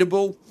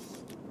unraidable,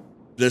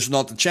 that's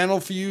not the channel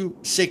for you.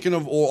 Second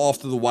of all,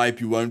 after the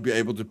wipe, you won't be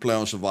able to play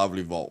on Survival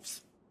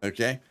Evolved.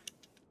 Okay?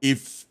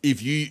 If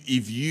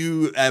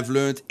you have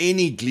learned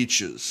any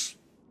glitches,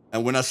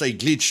 and when I say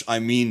glitch, I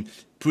mean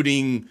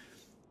putting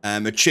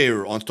a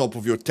chair on top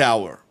of your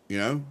tower,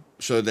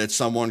 so that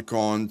someone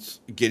can't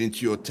get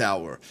into your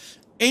tower.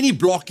 Any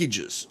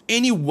blockages,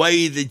 any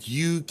way that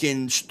you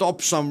can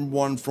stop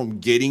someone from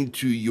getting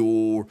to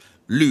your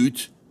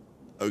loot,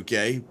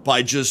 okay,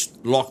 by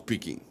just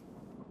lockpicking.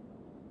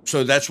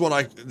 So that's what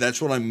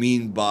I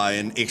mean by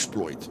an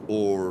exploit,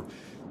 or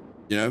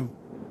yeah,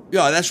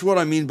 that's what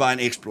I mean by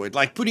an exploit.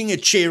 Like putting a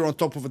chair on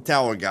top of a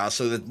tower, guys,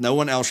 so that no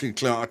one else can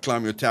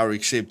climb your tower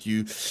except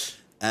you,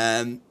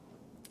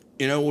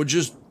 or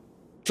just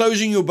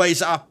closing your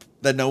base up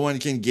that no one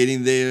can get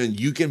in there, and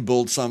you can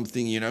build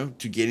something,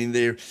 to get in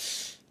there.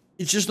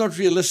 It's just not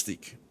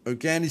realistic,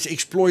 okay? And it's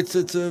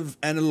exploitative,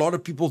 and a lot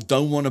of people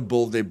don't want to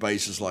build their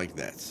bases like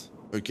that,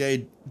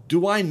 okay?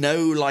 Do I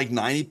know like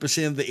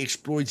 90% of the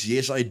exploits?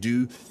 Yes, I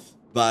do,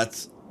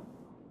 but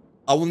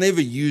I will never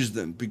use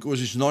them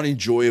because it's not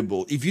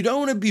enjoyable. If you don't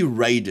want to be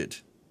raided,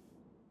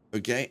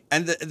 okay?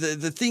 And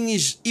the thing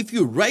is, if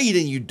you raid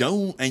and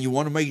you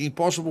want to make it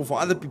impossible for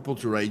other people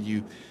to raid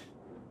you,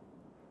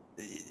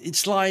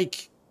 it's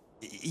like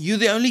you're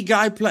the only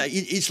guy playing.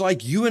 It's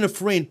like you and a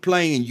friend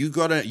playing, and you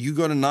got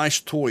a nice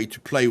toy to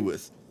play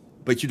with,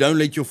 but you don't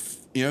let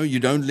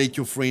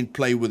your friend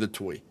play with a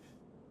toy.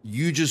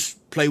 You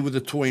just play with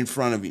the toy in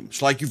front of him.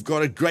 It's like you've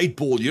got a great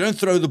ball. You don't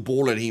throw the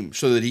ball at him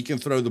so that he can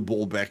throw the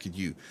ball back at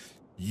you.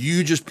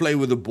 You just play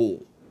with the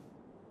ball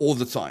all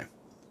the time.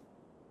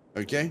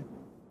 Okay?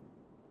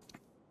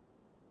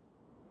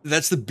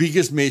 That's the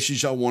biggest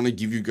message I want to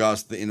give you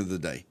guys at the end of the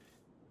day.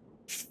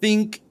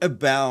 Think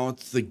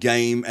about the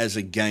game as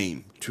a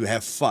game to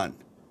have fun.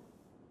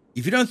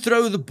 If you don't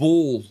throw the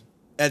ball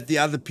at the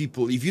other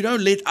people, if you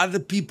don't let other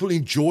people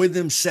enjoy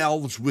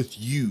themselves with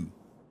you,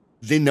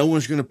 then no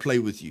one's going to play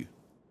with you.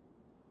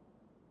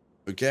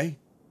 Okay?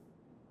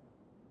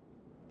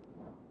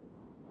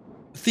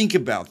 Think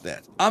about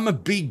that. I'm a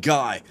big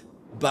guy,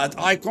 but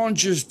I can't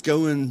just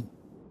go and,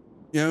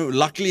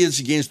 luckily it's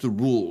against the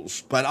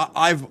rules, but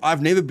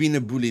I've never been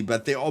a bully,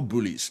 but there are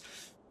bullies,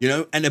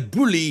 and a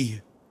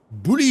bully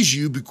bullies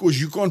you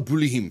because you can't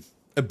bully him.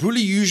 A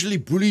bully usually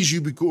bullies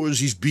you because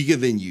he's bigger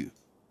than you,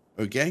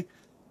 okay?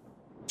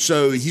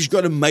 So he's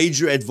got a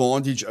major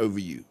advantage over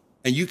you,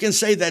 and you can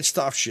say that's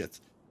tough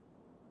shit.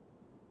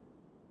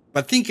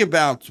 But think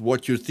about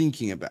what you're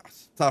thinking about.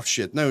 Tough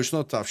shit. No, it's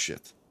not tough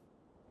shit.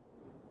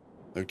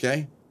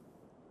 Okay?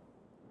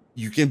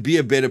 You can be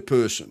a better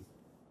person.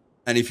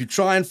 And if you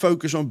try and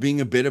focus on being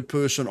a better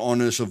person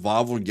on a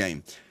survival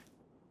game,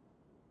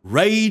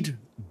 raid,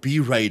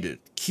 be raided.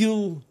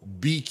 Kill,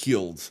 be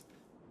killed.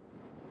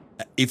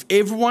 If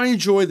everyone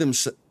enjoys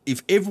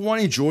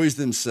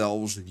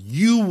themselves,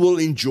 you will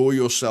enjoy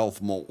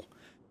yourself more.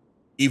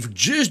 If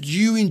just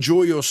you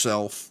enjoy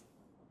yourself,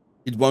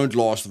 it won't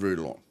last very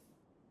long.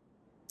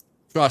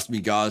 Trust me,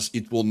 guys,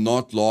 it will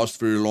not last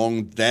very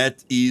long.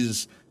 That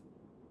is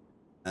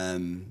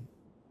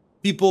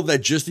people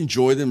that just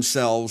enjoy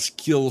themselves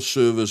kill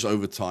servers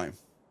over time.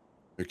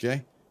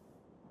 Okay?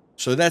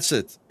 So that's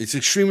it. It's an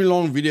extremely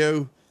long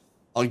video.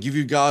 I'll give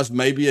you guys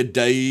maybe a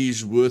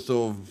day's worth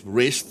of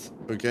rest,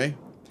 okay,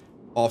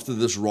 after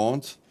this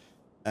rant.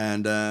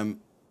 And I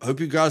hope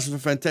you guys have a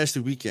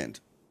fantastic weekend.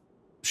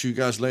 See you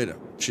guys later.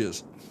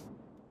 Cheers.